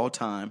song of all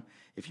time,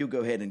 if you'll go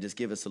ahead and just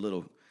give us a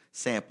little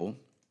sample,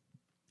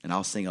 and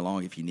I'll sing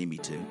along if you need me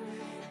to.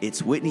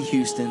 It's Whitney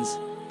Houston's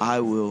I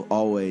Will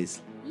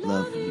Always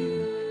Love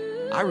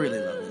You. I really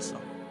love this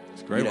song.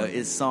 It's a great one.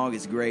 His song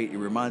is great. It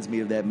reminds me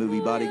of that movie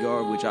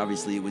Bodyguard, which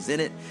obviously it was in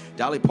it.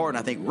 Dolly Parton,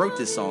 I think, wrote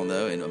this song,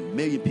 though, and a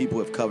million people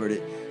have covered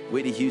it.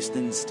 Whitney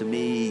Houston's, to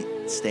me,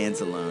 stands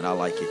alone. I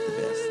like it the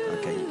best.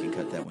 Okay, you can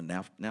cut that one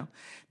now.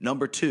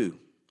 Number 2.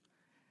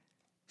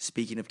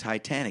 Speaking of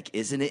Titanic,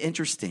 isn't it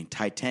interesting?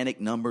 Titanic,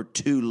 number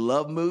 2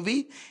 love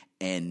movie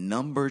and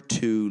number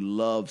 2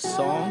 love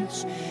song.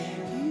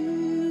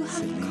 Celine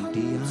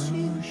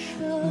Dion.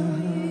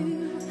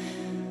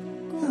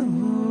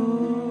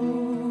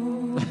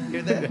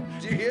 Hear that?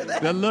 Did you hear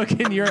that? The look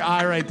in your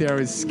eye right there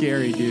was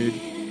scary, dude.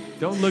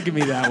 Don't look at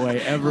me that way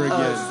ever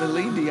again.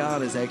 Celine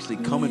Dion is actually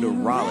coming to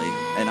Raleigh,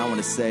 and I want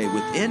to say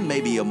within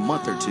maybe a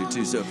month or two,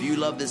 too. So if you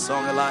love this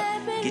song a lot,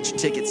 get your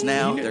tickets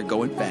now. They're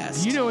going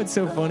fast. You know what's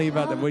so funny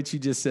about what you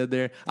just said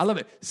there? I love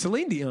it.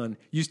 Celine Dion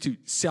used to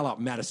sell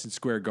out Madison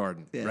Square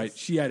Garden, Yes. right?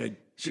 She had a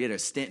a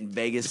stint in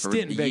Vegas for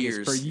stint in years.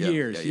 Vegas for Yeah,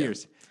 years. yeah, yeah.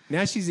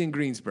 Now she's in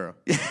Greensboro.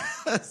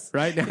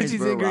 Right? Now she's in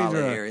Raleigh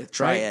Greensboro. area,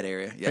 Triad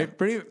area. Yeah.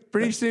 Right?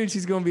 Pretty soon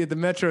she's going to be at the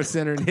Metro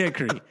Center in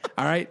Hickory.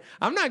 All right?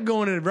 I'm not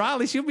going to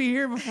Raleigh. She'll be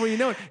here before you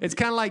know it. It's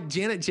kind of like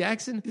Janet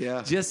Jackson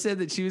Yeah. just said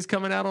that she was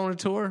coming out on a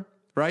tour,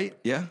 right?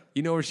 Yeah.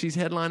 You know where she's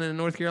headlining in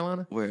North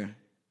Carolina? Where?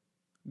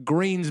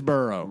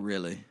 Greensboro.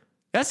 Really?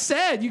 That's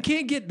sad. You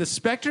can't get the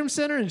Spectrum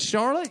Center in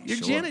Charlotte. You're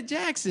Sure. Janet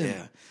Jackson.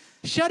 Yeah.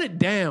 Shut it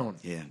down.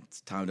 Yeah,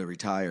 it's time to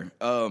retire.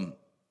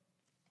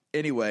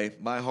 Anyway,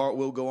 My Heart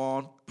Will Go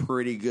On.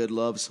 Pretty good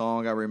love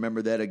song. I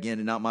remember that again,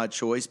 and not my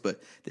choice,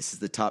 but this is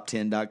the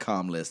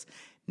top10.com list.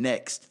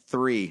 Next,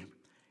 3.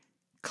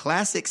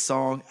 Classic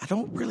song. I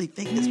don't really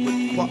think this would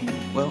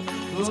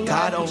it's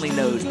God Only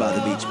Knows by the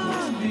Beach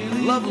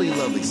Boys. Lovely,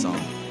 lovely song.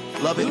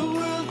 Love it.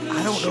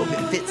 I don't know if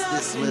it fits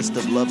this list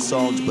of love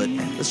songs, but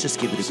let's just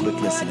give it a quick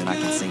listen, and I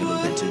can sing a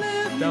little bit too.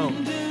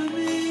 Don't.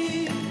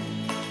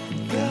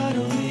 God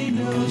only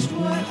knows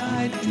what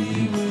I'd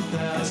do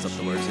without. That's not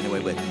the words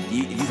anyway, but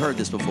you've heard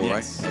this before,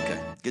 Yes. right?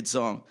 Okay, good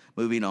song.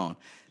 Moving on.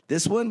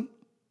 This one,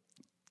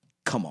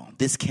 come on,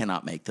 this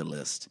cannot make the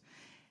list.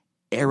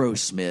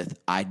 Aerosmith,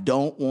 I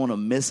Don't Want to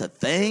Miss a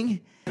Thing.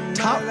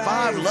 Top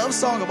 5 love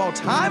song of all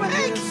time,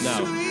 Hank?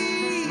 No.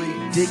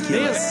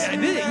 Ridiculous.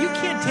 You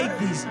can't take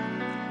these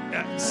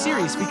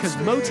serious because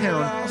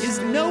Motown is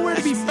nowhere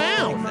to be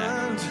found.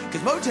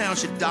 Because Motown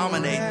should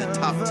dominate the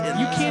top 10.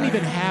 You can't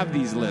even have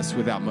these lists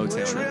without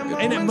Motown.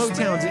 And then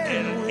Motown's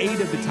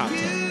 8 of the top 10.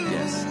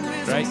 Yes.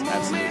 Right?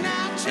 Absolutely.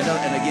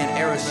 And again,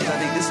 Aerosmith, I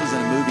think this was in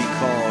a movie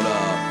called,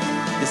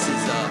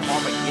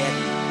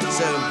 Armageddon.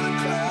 So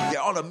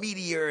they're on a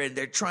meteor and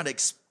they're trying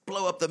to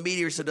blow up the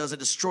meteor so it doesn't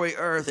destroy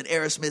Earth, and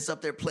Aerosmith's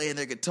up there playing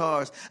their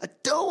guitars. I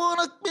don't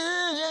want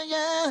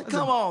to,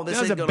 come on. This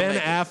That was ain't a gonna Ben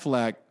make it.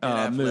 Affleck,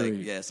 Ben Affleck, movie.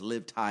 yes.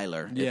 Liv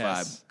Tyler,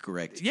 Yes. if I'm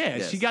correct. Yeah,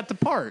 Yes. she got the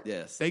part.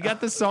 Yes. They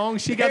got the song,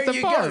 she There got the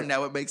you part. go.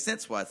 Now it makes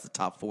sense why it's the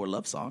top 4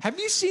 love song. Have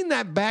you seen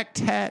that back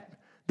tat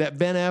that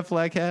Ben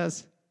Affleck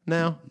has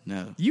now?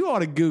 No. You ought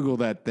to Google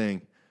that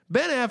thing.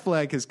 Ben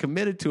Affleck is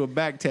committed to a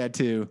back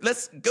tattoo.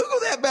 Let's Google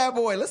that bad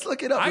boy. Let's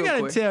look it up. I real got to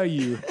quick. tell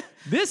you,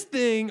 this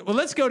thing, well,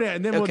 let's go down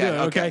and then we'll do it,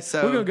 okay?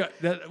 so- We're gonna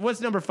go.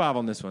 What's number 5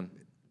 on this one?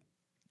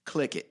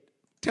 Click it.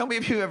 Tell me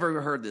if you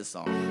ever heard this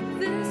song.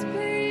 This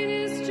pain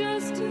is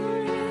just too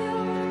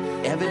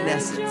real.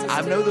 Evanescence.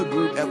 I know the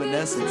group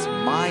Evanescence.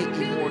 My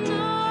immortal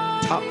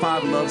top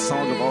 5 love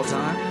song of all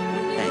time.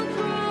 Hey,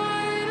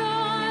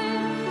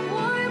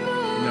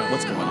 No.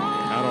 what's going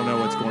on? I don't know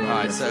what's going on. All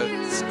right, here.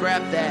 so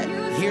scrap that.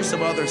 Here's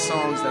some other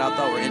songs that I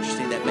thought were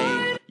interesting that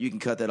made, you can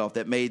cut that off,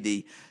 that made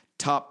the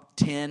top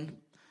 10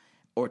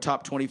 or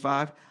top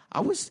 25. I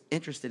was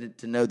interested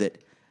to know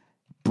that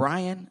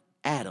Bryan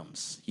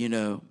Adams,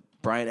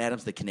 Bryan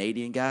Adams, the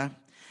Canadian guy,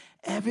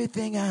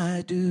 everything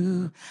I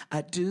do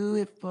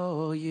it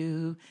for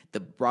you.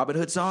 The Robin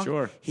Hood song,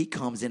 Sure. he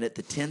comes in at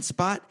the 10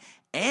 spot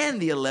and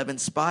the 11th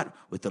spot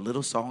with a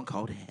little song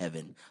called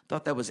Heaven.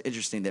 Thought that was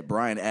interesting that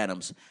Bryan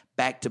Adams,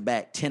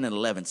 back-to-back 10 and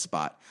 11th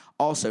spot.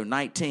 Also,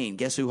 19,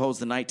 guess who holds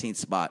the 19th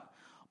spot?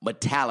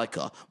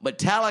 Metallica.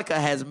 Metallica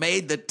has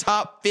made the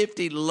top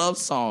 50 love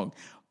song.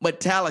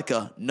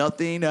 Metallica,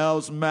 Nothing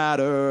Else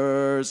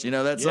Matters. You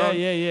know that song?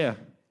 Yeah.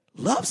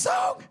 Love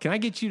song? Can I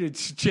get you to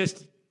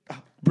just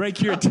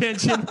break your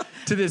attention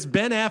to this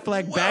Ben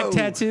Affleck back Whoa.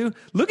 tattoo?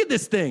 Look at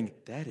this thing.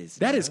 That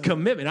is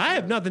commitment. I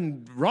have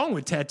nothing wrong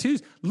with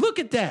tattoos. Look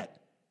at that.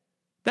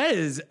 That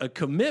is a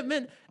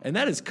commitment, and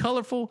that is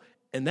colorful,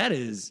 and that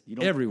is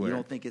everywhere. You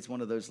don't think it's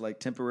one of those like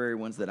temporary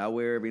ones that I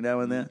wear every now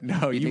and then?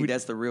 No, you think would-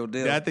 that's the real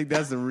deal? I think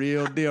that's the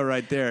real deal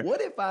right there.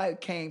 What if I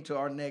came to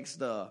our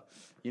next,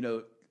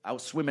 I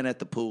was swimming at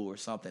the pool or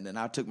something, and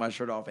I took my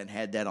shirt off and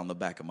had that on the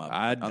back of my.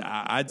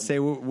 I'd say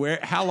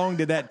how long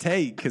did that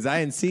take? Because I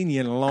hadn't seen you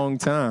in a long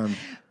time.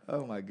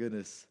 Oh my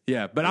goodness!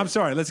 Yeah, but I'm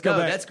sorry. Let's go No,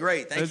 back. that's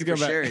great. Thank Let's you go for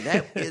back. sharing.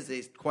 That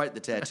is quite the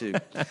tattoo.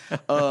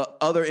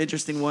 Other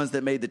interesting ones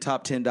that made the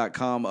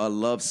top10.com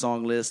love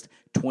song list.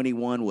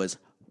 21 was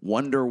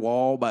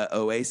Wonderwall by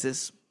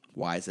Oasis.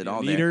 Why is it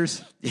on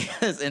Leaders. there?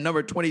 Yes, and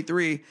number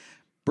 23.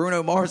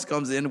 Bruno Mars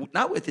comes in,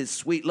 not with his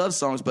sweet love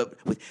songs, but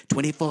with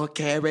 24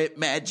 karat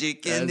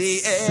magic in the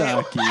That's air.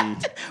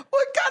 sucky.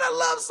 What kind of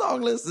love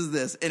song list is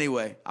this?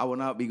 Anyway, I will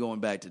not be going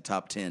back to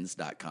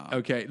top10s.com.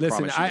 Okay, listen,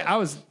 Promise you that. I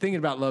was thinking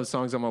about love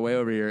songs on my way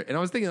over here, and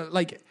I was thinking,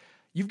 like,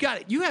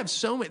 you have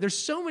so many, there's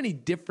so many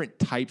different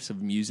types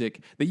of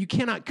music that you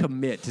cannot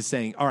commit to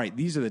saying, all right,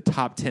 these are the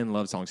top 10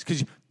 love songs.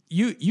 Because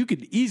you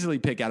could easily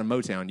pick out of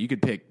Motown, you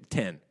could pick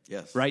 10.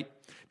 Yes. Right?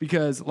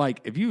 Because,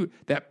 like,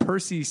 that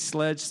Percy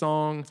Sledge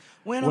song,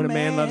 When a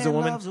Man Loves a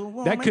Woman,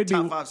 that could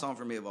top be 5 song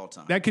for me of all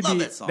time. That could Love be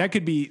that song. that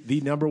could be the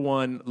number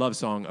 1 love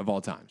song of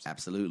all times.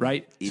 Absolutely.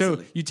 Right?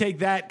 Easily. So you take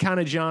that kind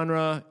of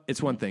genre,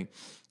 it's one thing.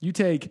 You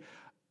take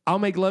I'll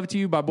Make Love to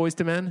You by Boyz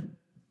II Men.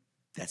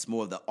 That's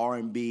more of the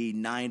R&B,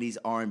 90s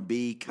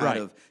R&B kind Right.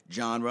 of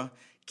genre.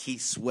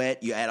 Keith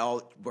Sweat, you add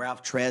all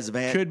Ralph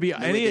Tresvant. Could be New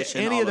any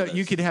Edition, all of those.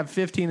 you could have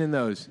 15 in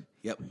those.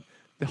 Yep.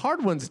 The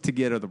hard ones to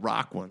get are the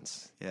rock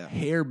ones. Yeah.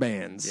 Hair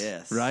bands.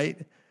 Yes. Right?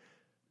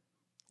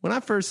 When I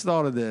first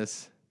thought of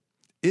this,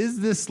 Is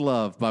This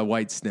Love by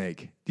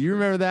Whitesnake. Do you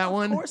remember that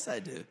one? Of course I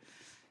do.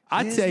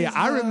 I Is tell you, This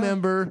I Love?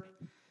 remember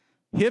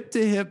hip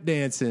to hip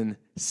dancing,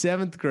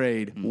 7th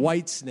grade,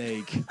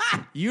 Whitesnake.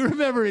 You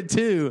remember it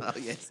too. Oh,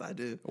 yes, I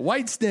do.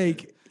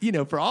 Whitesnake,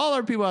 for all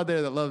our people out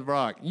there that love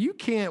rock, you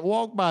can't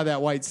walk by that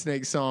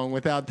Whitesnake song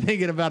without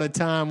thinking about a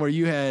time where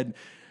you had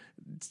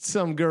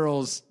some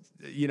girls,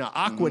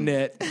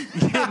 Aquanet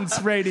getting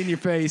sprayed in your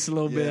face a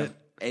little bit.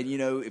 And,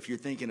 if you're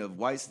thinking of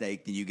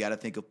Whitesnake, then you got to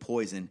think of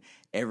Poison.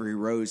 Every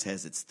rose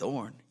has its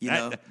thorn.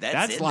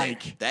 That's in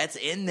like- there. That's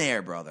in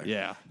there, brother.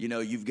 Yeah.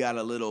 You've got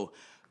a little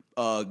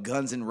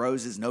Guns N'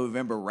 Roses,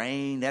 November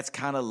Rain. That's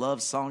kind of love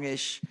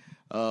songish.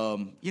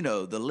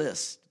 The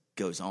list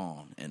goes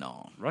on and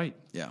on. Right.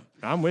 Yeah.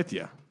 I'm with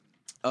you.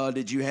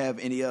 Did you have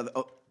any other?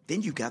 Oh,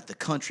 then you got the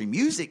country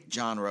music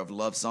genre of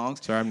love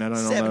songs. Sorry, I'm not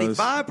on those.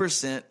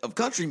 75% of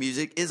country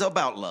music is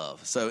about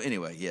love. So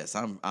anyway, yes,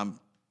 I'm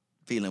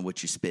feeling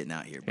what you're spitting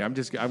out here. Yeah, I'm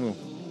going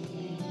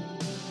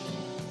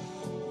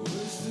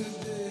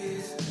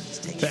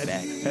Just take you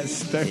back.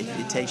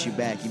 It takes you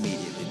back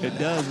immediately. It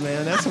does,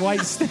 man. That's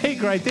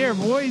Whitesnake right there,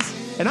 boys.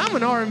 And I'm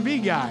an R&B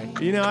guy.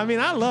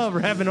 I love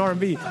rapping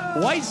R&B.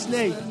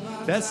 Whitesnake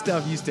That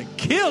stuff used to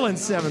kill in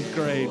 7th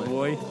grade,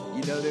 boy.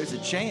 You know, there's a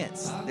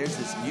chance. There's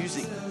this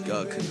music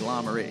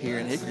conglomerate here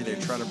in Hickory. They're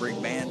trying to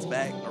bring bands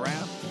back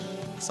around.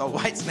 I saw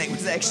Whitesnake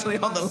was actually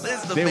on the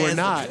list of They were bands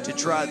not. to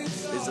try.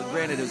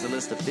 Granted, it was a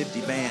list of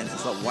 50 bands. I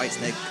saw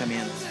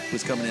Whitesnake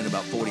was coming in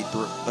about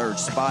 43rd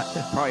spot.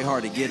 Probably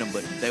hard to get them,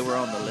 but they were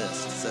on the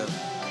list. So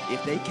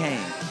if they came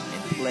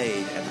and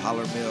played at the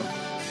Holler Mill,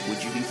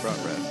 would you be front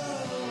row?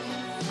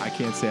 I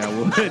can't say I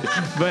would,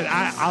 but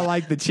I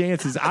like the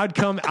chances.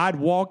 I'd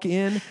walk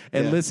in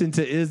and listen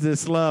to Is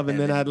This Love, and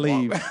then I'd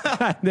leave.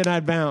 Then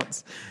I'd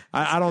bounce.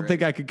 I don't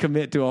think I could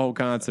commit to a whole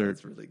concert.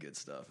 That's really good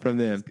stuff. From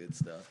them. That's good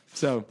stuff.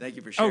 So thank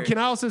you for sharing. Oh, can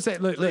I also say,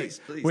 look,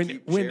 Please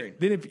keep sharing.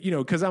 then if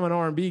because I'm an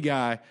R&B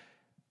guy,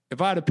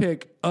 if I had to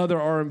pick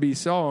other R&B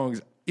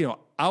songs, I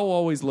Will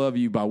Always Love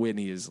You by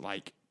Whitney is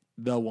like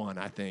the one,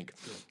 I think.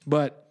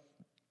 But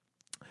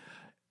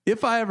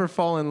If I Ever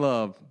Fall in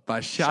Love by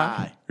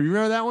Shy. You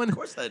remember that one? Of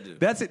course I do.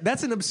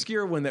 That's an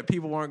obscure one that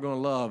people aren't going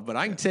to love, but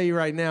I can tell you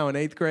right now, in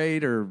 8th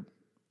grade, or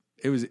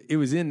it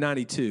was in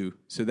 '92,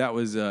 so that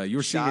was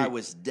your Shy senior.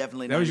 was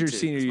definitely That was your 92.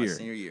 senior It's my year.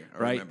 senior year. I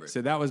right? remember it.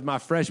 So that was my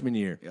freshman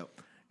year.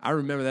 Yep. I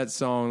remember that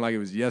song like it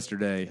was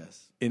yesterday.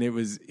 Yes. And it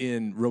was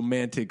in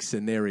Romantic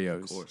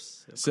Scenarios. Of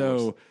course.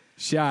 So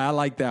Shy, I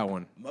like that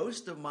one.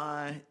 Most of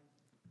my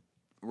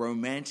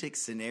romantic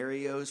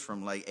scenarios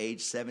from like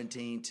age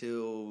 17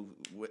 till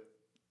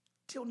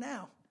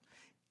now,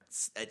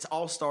 it's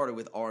all started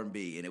with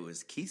R&B, and it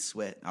was Keith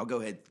Sweat. I'll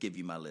go ahead and give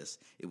you my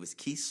list. It was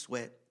Keith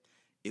Sweat.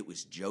 It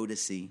was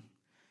Jodeci.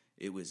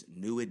 It was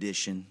New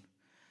Edition.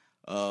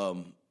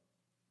 Those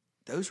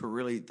were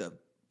really the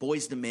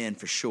Boys to Men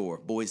for sure.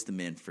 Boys to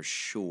Men for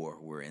sure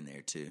were in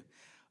there too.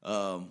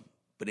 But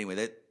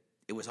anyway,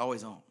 it was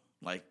always on.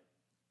 Like,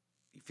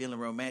 you feeling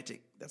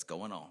romantic? That's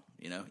going on,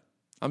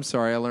 I'm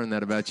sorry, I learned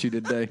that about you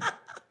today.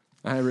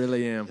 I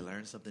really am. You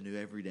learn something new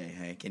every day,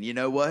 Hank. And you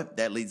know what?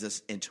 That leads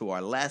us into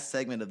our last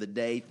segment of the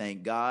day.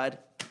 Thank God.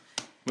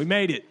 We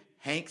made it.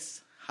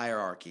 Hank's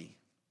Hierarchy,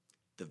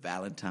 the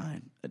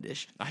Valentine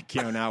edition. I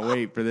cannot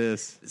wait for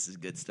this. This is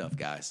good stuff,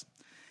 guys.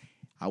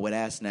 I would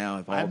ask now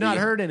if all I've not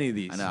heard any of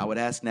these. I know. I would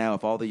ask now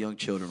if all the young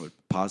children would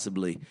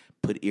possibly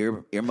put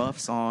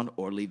earmuffs on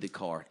or leave the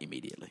car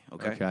immediately.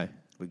 Okay. Okay.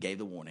 We gave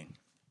the warning.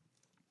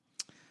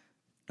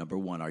 Number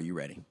 1, are you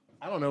ready?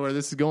 I don't know where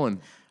this is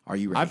going. Are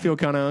you ready? I feel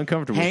kind of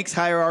uncomfortable. Hank's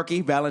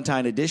Hierarchy,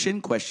 Valentine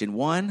Edition. Question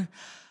 1,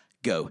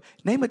 go.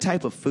 Name a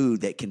type of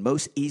food that can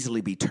most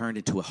easily be turned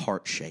into a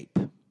heart shape.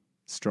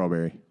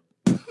 Strawberry.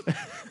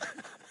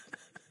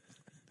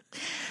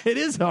 It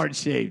is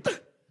heart-shaped.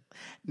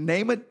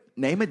 Name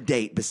a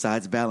date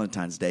besides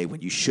Valentine's Day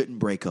when you shouldn't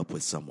break up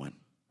with someone.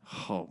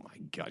 Oh, my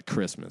God.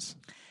 Christmas.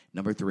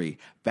 Number 3,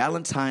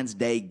 Valentine's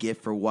Day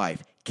gift for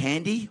wife.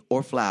 Candy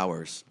or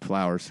flowers?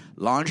 Flowers.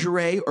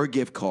 Lingerie or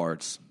gift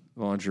cards?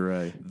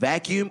 Lingerie.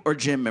 Vacuum or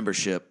gym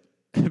membership?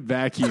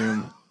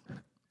 Vacuum.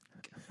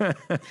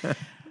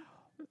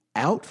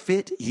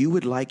 Outfit you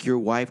would like your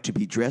wife to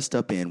be dressed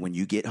up in when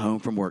you get home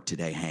from work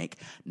today, Hank.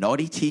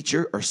 Naughty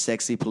teacher or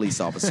sexy police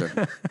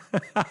officer?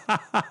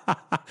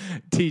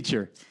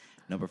 Teacher.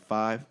 Number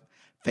 5,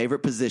 favorite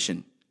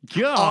position?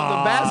 God. On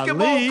the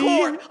basketball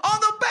court. On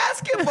the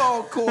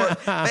basketball court.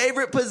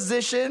 Favorite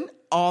position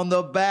on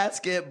the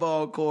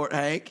basketball court,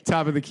 Hank.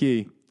 Top of the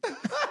key.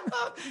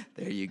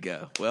 There you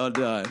go. Well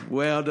done.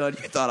 Well done.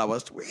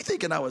 Were you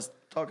thinking I was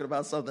talking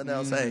about something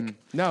else, Hank?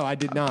 No, I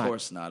did not. Of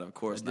course not. Of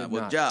course not. did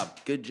Well,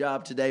 not. Good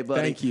job today,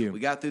 buddy. Thank you. We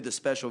got through the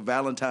special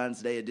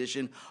Valentine's Day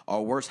edition,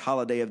 our worst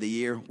holiday of the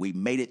year. We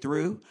made it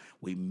through.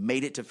 We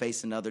made it to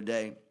face another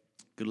day.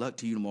 Good luck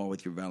to you tomorrow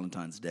with your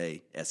Valentine's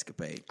Day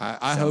escapade. I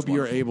Sounds hope you're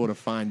wonderful. able to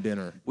find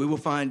dinner. We will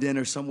find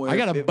dinner somewhere. I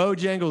got a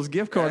Bojangles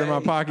gift card in my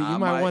pocket. You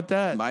might want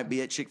that. Might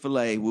be at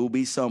Chick-fil-A. We'll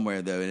be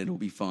somewhere, though, and it'll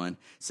be fun.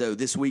 So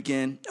this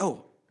weekend, I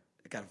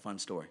got a fun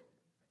story.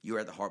 You were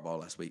at the Heart Ball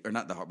last week. Or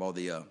not the Heart Ball,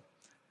 the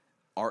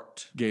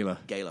Art Gala.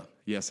 Gala.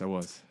 Yes, I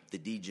was. The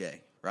DJ,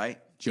 right?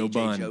 Joe DJ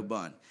Bunn. Joe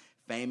Bunn.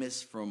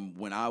 Famous from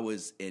when I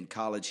was in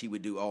college. He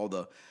would do all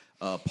the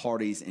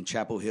parties in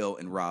Chapel Hill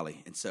and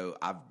Raleigh. And so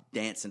I've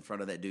danced in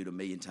front of that dude a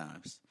million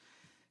times.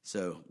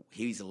 So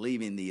he's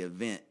leaving the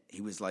event.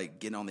 He was like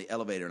getting on the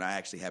elevator, and I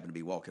actually happened to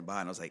be walking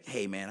by, and I was like,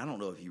 hey, man, I don't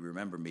know if you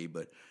remember me,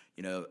 but,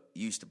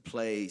 used to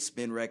play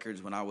spin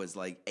records when I was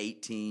like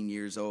 18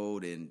 years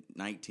old and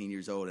 19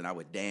 years old, and I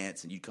would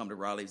dance, and you'd come to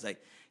Raleigh. He's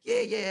like,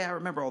 yeah, I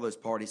remember all those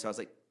parties. So I was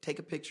like, take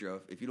a picture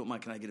if you don't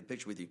mind, can I get a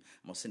picture with you?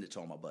 I'm going to send it to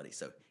all my buddies.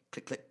 So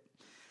click, click.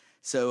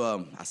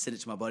 So I sent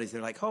it to my buddies.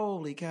 They're like,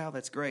 holy cow,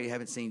 that's great. I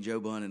haven't seen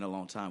Joe Bunn in a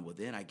long time. Well,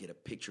 then I get a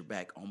picture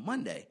back on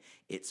Monday.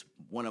 It's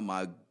one of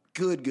my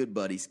good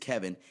buddies,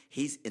 Kevin.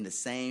 He's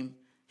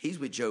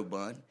with Joe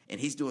Bunn,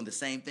 and he's doing the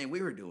same thing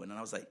we were doing. And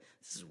I was like,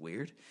 this is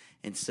weird.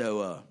 And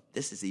so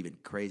this is even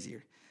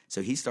crazier.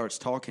 So he starts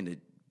talking to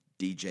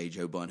DJ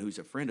Joe Bunn, who's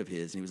a friend of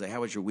his. And he was like,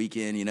 how was your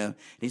weekend, And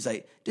he's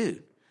like,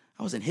 dude,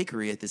 I was in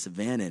Hickory at this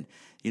event,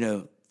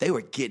 and, they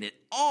were getting it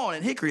on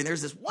in Hickory. And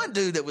there's this one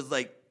dude that was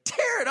like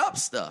tearing up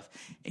stuff.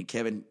 And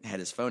Kevin had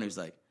his phone. He was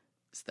like,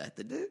 is that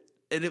the dude?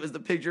 And it was the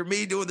picture of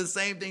me doing the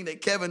same thing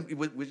that Kevin,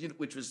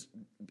 which was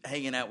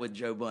hanging out with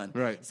Joe Bunn.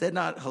 Right. Is that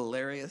not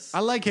hilarious? I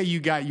like how you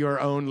got your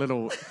own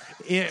little,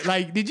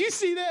 like, did you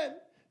see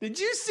that? Did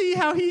you see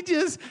how he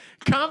just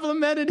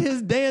complimented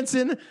his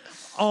dancing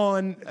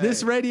on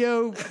this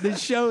radio,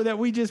 this show that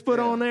we just put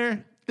on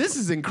there? This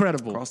is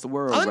incredible. Across the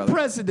world,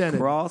 unprecedented.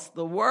 Brother. Across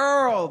the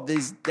world,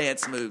 these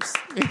dance moves.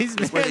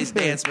 That's where these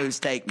dance moves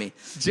take me.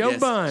 Joe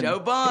Bunn. Joe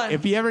Bunn.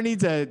 If he ever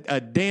needs a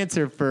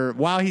dancer for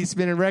while he's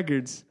spinning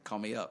records, call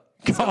me up.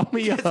 Call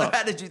me up. So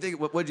how did you think?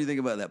 What did you think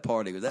about that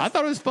party? I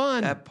thought it was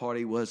fun. That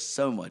party was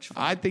so much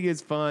fun. I think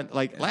it's fun.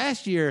 Like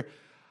last year,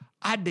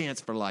 I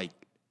danced for like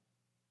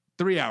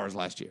 3 hours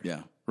last year.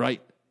 Yeah.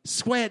 Right?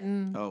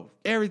 Sweating.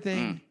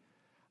 Everything.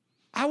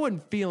 I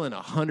wasn't feeling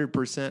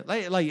 100%.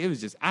 Like it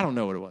was just, I don't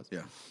know what it was.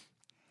 Yeah.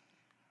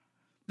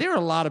 There are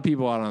a lot of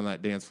people out on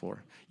that dance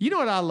floor. You know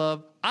what I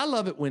love? I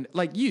love it when,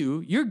 like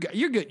you're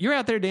good. You're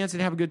out there dancing,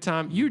 have a good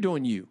time. You're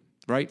doing you,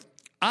 right?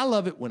 I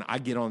love it when I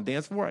get on the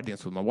dance floor. I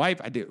dance with my wife.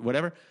 I do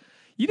whatever.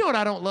 You know what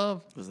I don't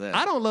love? What's that?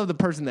 I don't love the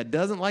person that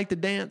doesn't like to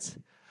dance,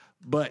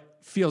 but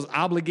feels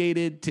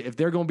obligated to, if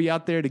they're going to be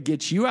out there, to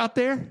get you out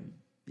there.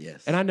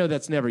 Yes. And I know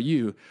that's never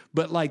you,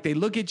 but like they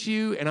look at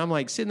you and I'm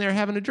like sitting there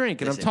having a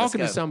drink and Listen, I'm talking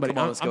to let's go. somebody. Come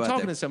on, I'm let's go out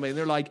talking there. to somebody and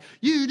they're like,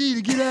 you need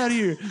to get out of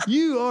here.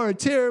 You are a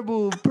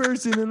terrible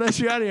person unless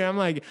you're out of here. I'm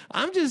like,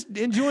 I'm just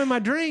enjoying my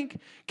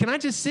drink. Can I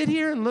just sit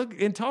here and look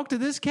and talk to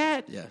this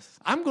cat? Yes.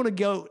 I'm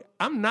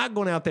not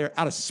going out there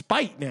out of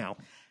spite now.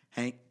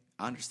 Hank,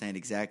 I understand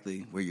exactly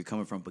where you're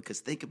coming from because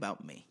think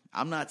about me.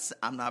 I'm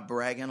not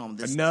bragging on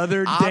this.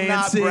 Another I'm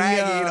dancing, not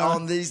bragging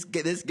on this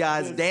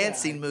guy's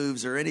dancing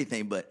moves or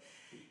anything. But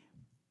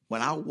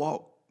when I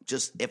walk,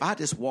 if I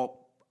just walk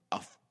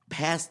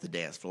past the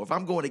dance floor, if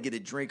I'm going to get a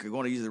drink or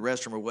going to use the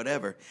restroom or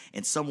whatever,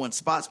 and someone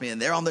spots me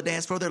and they're on the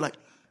dance floor, they're like,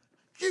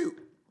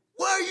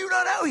 why are you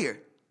not out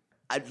here?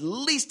 At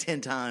least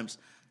 10 times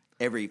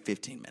every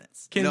 15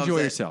 minutes. Can You know what I'm enjoy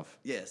saying? yourself.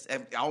 Yes.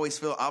 And I always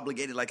feel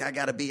obligated, like I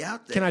got to be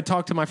out there. Can I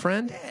talk to my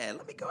friend? Yeah,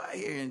 let me go out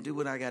here and do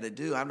what I got to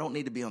do. I don't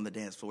need to be on the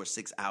dance floor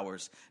 6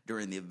 hours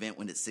during the event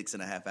when it's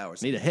 6.5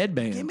 hours. Need a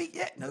headband.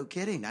 No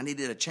kidding. I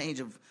needed a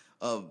change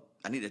of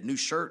I needed a new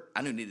shirt.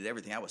 I needed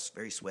everything. I was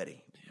very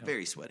sweaty,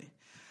 very sweaty,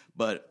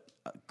 but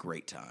a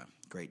great time.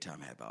 Great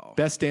time had by all.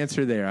 Best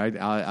dancer there.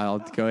 I'll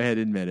go ahead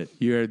and admit it.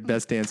 You're the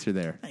best dancer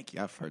there. Thank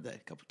you. I've heard that a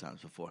couple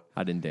times before.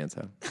 I didn't dance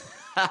though.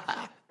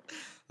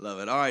 Love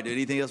it. All right, dude.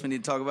 Anything else we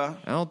need to talk about?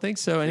 I don't think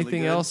so.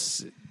 Anything good?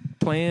 else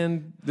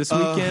planned this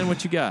weekend?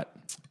 What you got?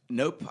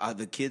 Nope.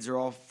 The kids are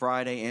off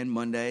Friday and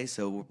Monday,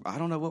 so I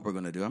don't know what we're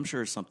going to do. I'm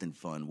sure something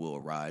fun will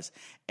arise.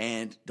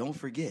 And don't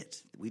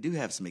forget, we do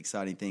have some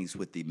exciting things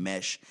with the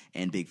Mesh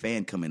and Big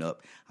Fan coming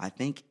up. I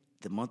think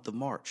the month of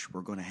March,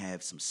 we're going to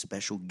have some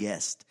special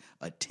guests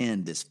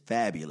attend this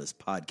fabulous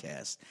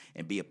podcast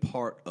and be a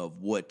part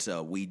of what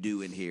we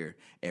do in here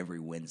every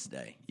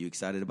Wednesday. You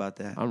excited about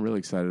that? I'm really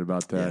excited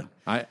about that.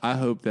 Yeah. I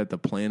hope that the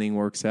planning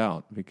works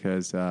out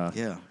because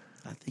Yeah.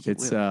 I think it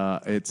it's will.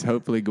 it's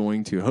hopefully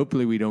going to.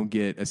 Hopefully we don't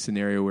get a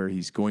scenario where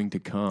he's going to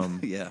come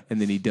Yeah.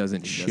 and then he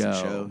doesn't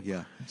show.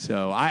 Yeah.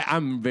 So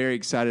I'm very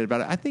excited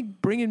about it. I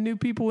think bringing new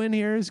people in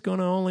here is going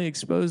to only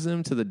expose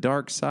them to the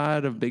dark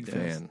side of Big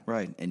Fan.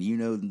 Right. And you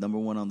know, number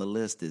one on the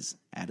list is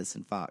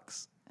Addison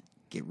Fox.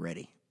 Get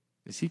ready.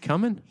 Is he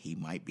coming? He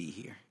might be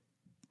here.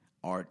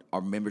 Our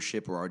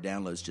membership or our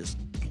downloads just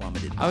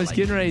plummeted. I was by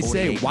getting ready to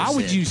say, 48%. why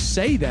would you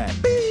say that?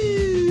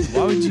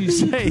 Why would you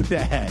say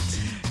that?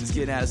 Just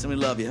kidding, Addison. We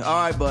love you. All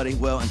right, buddy.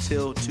 Well,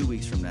 until 2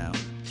 weeks from now,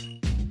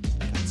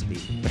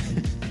 Godspeed.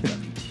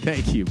 Love you.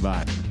 Thank you.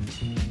 Bye.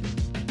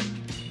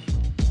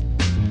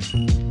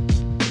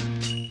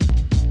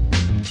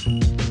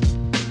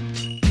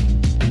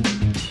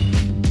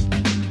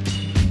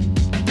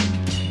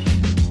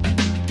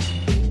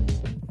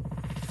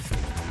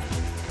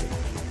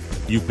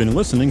 You've been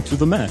listening to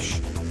The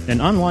Mesh,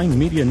 an online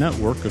media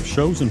network of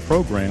shows and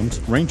programs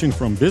ranging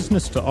from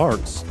business to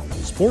arts,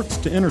 sports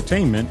to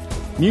entertainment,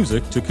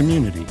 music to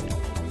community.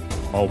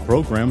 All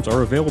programs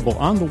are available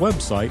on the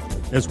website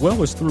as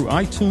well as through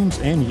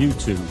iTunes and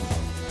YouTube.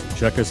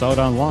 Check us out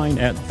online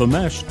at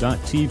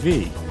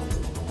themesh.tv.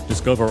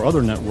 Discover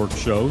other network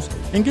shows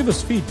and give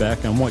us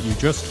feedback on what you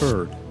just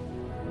heard.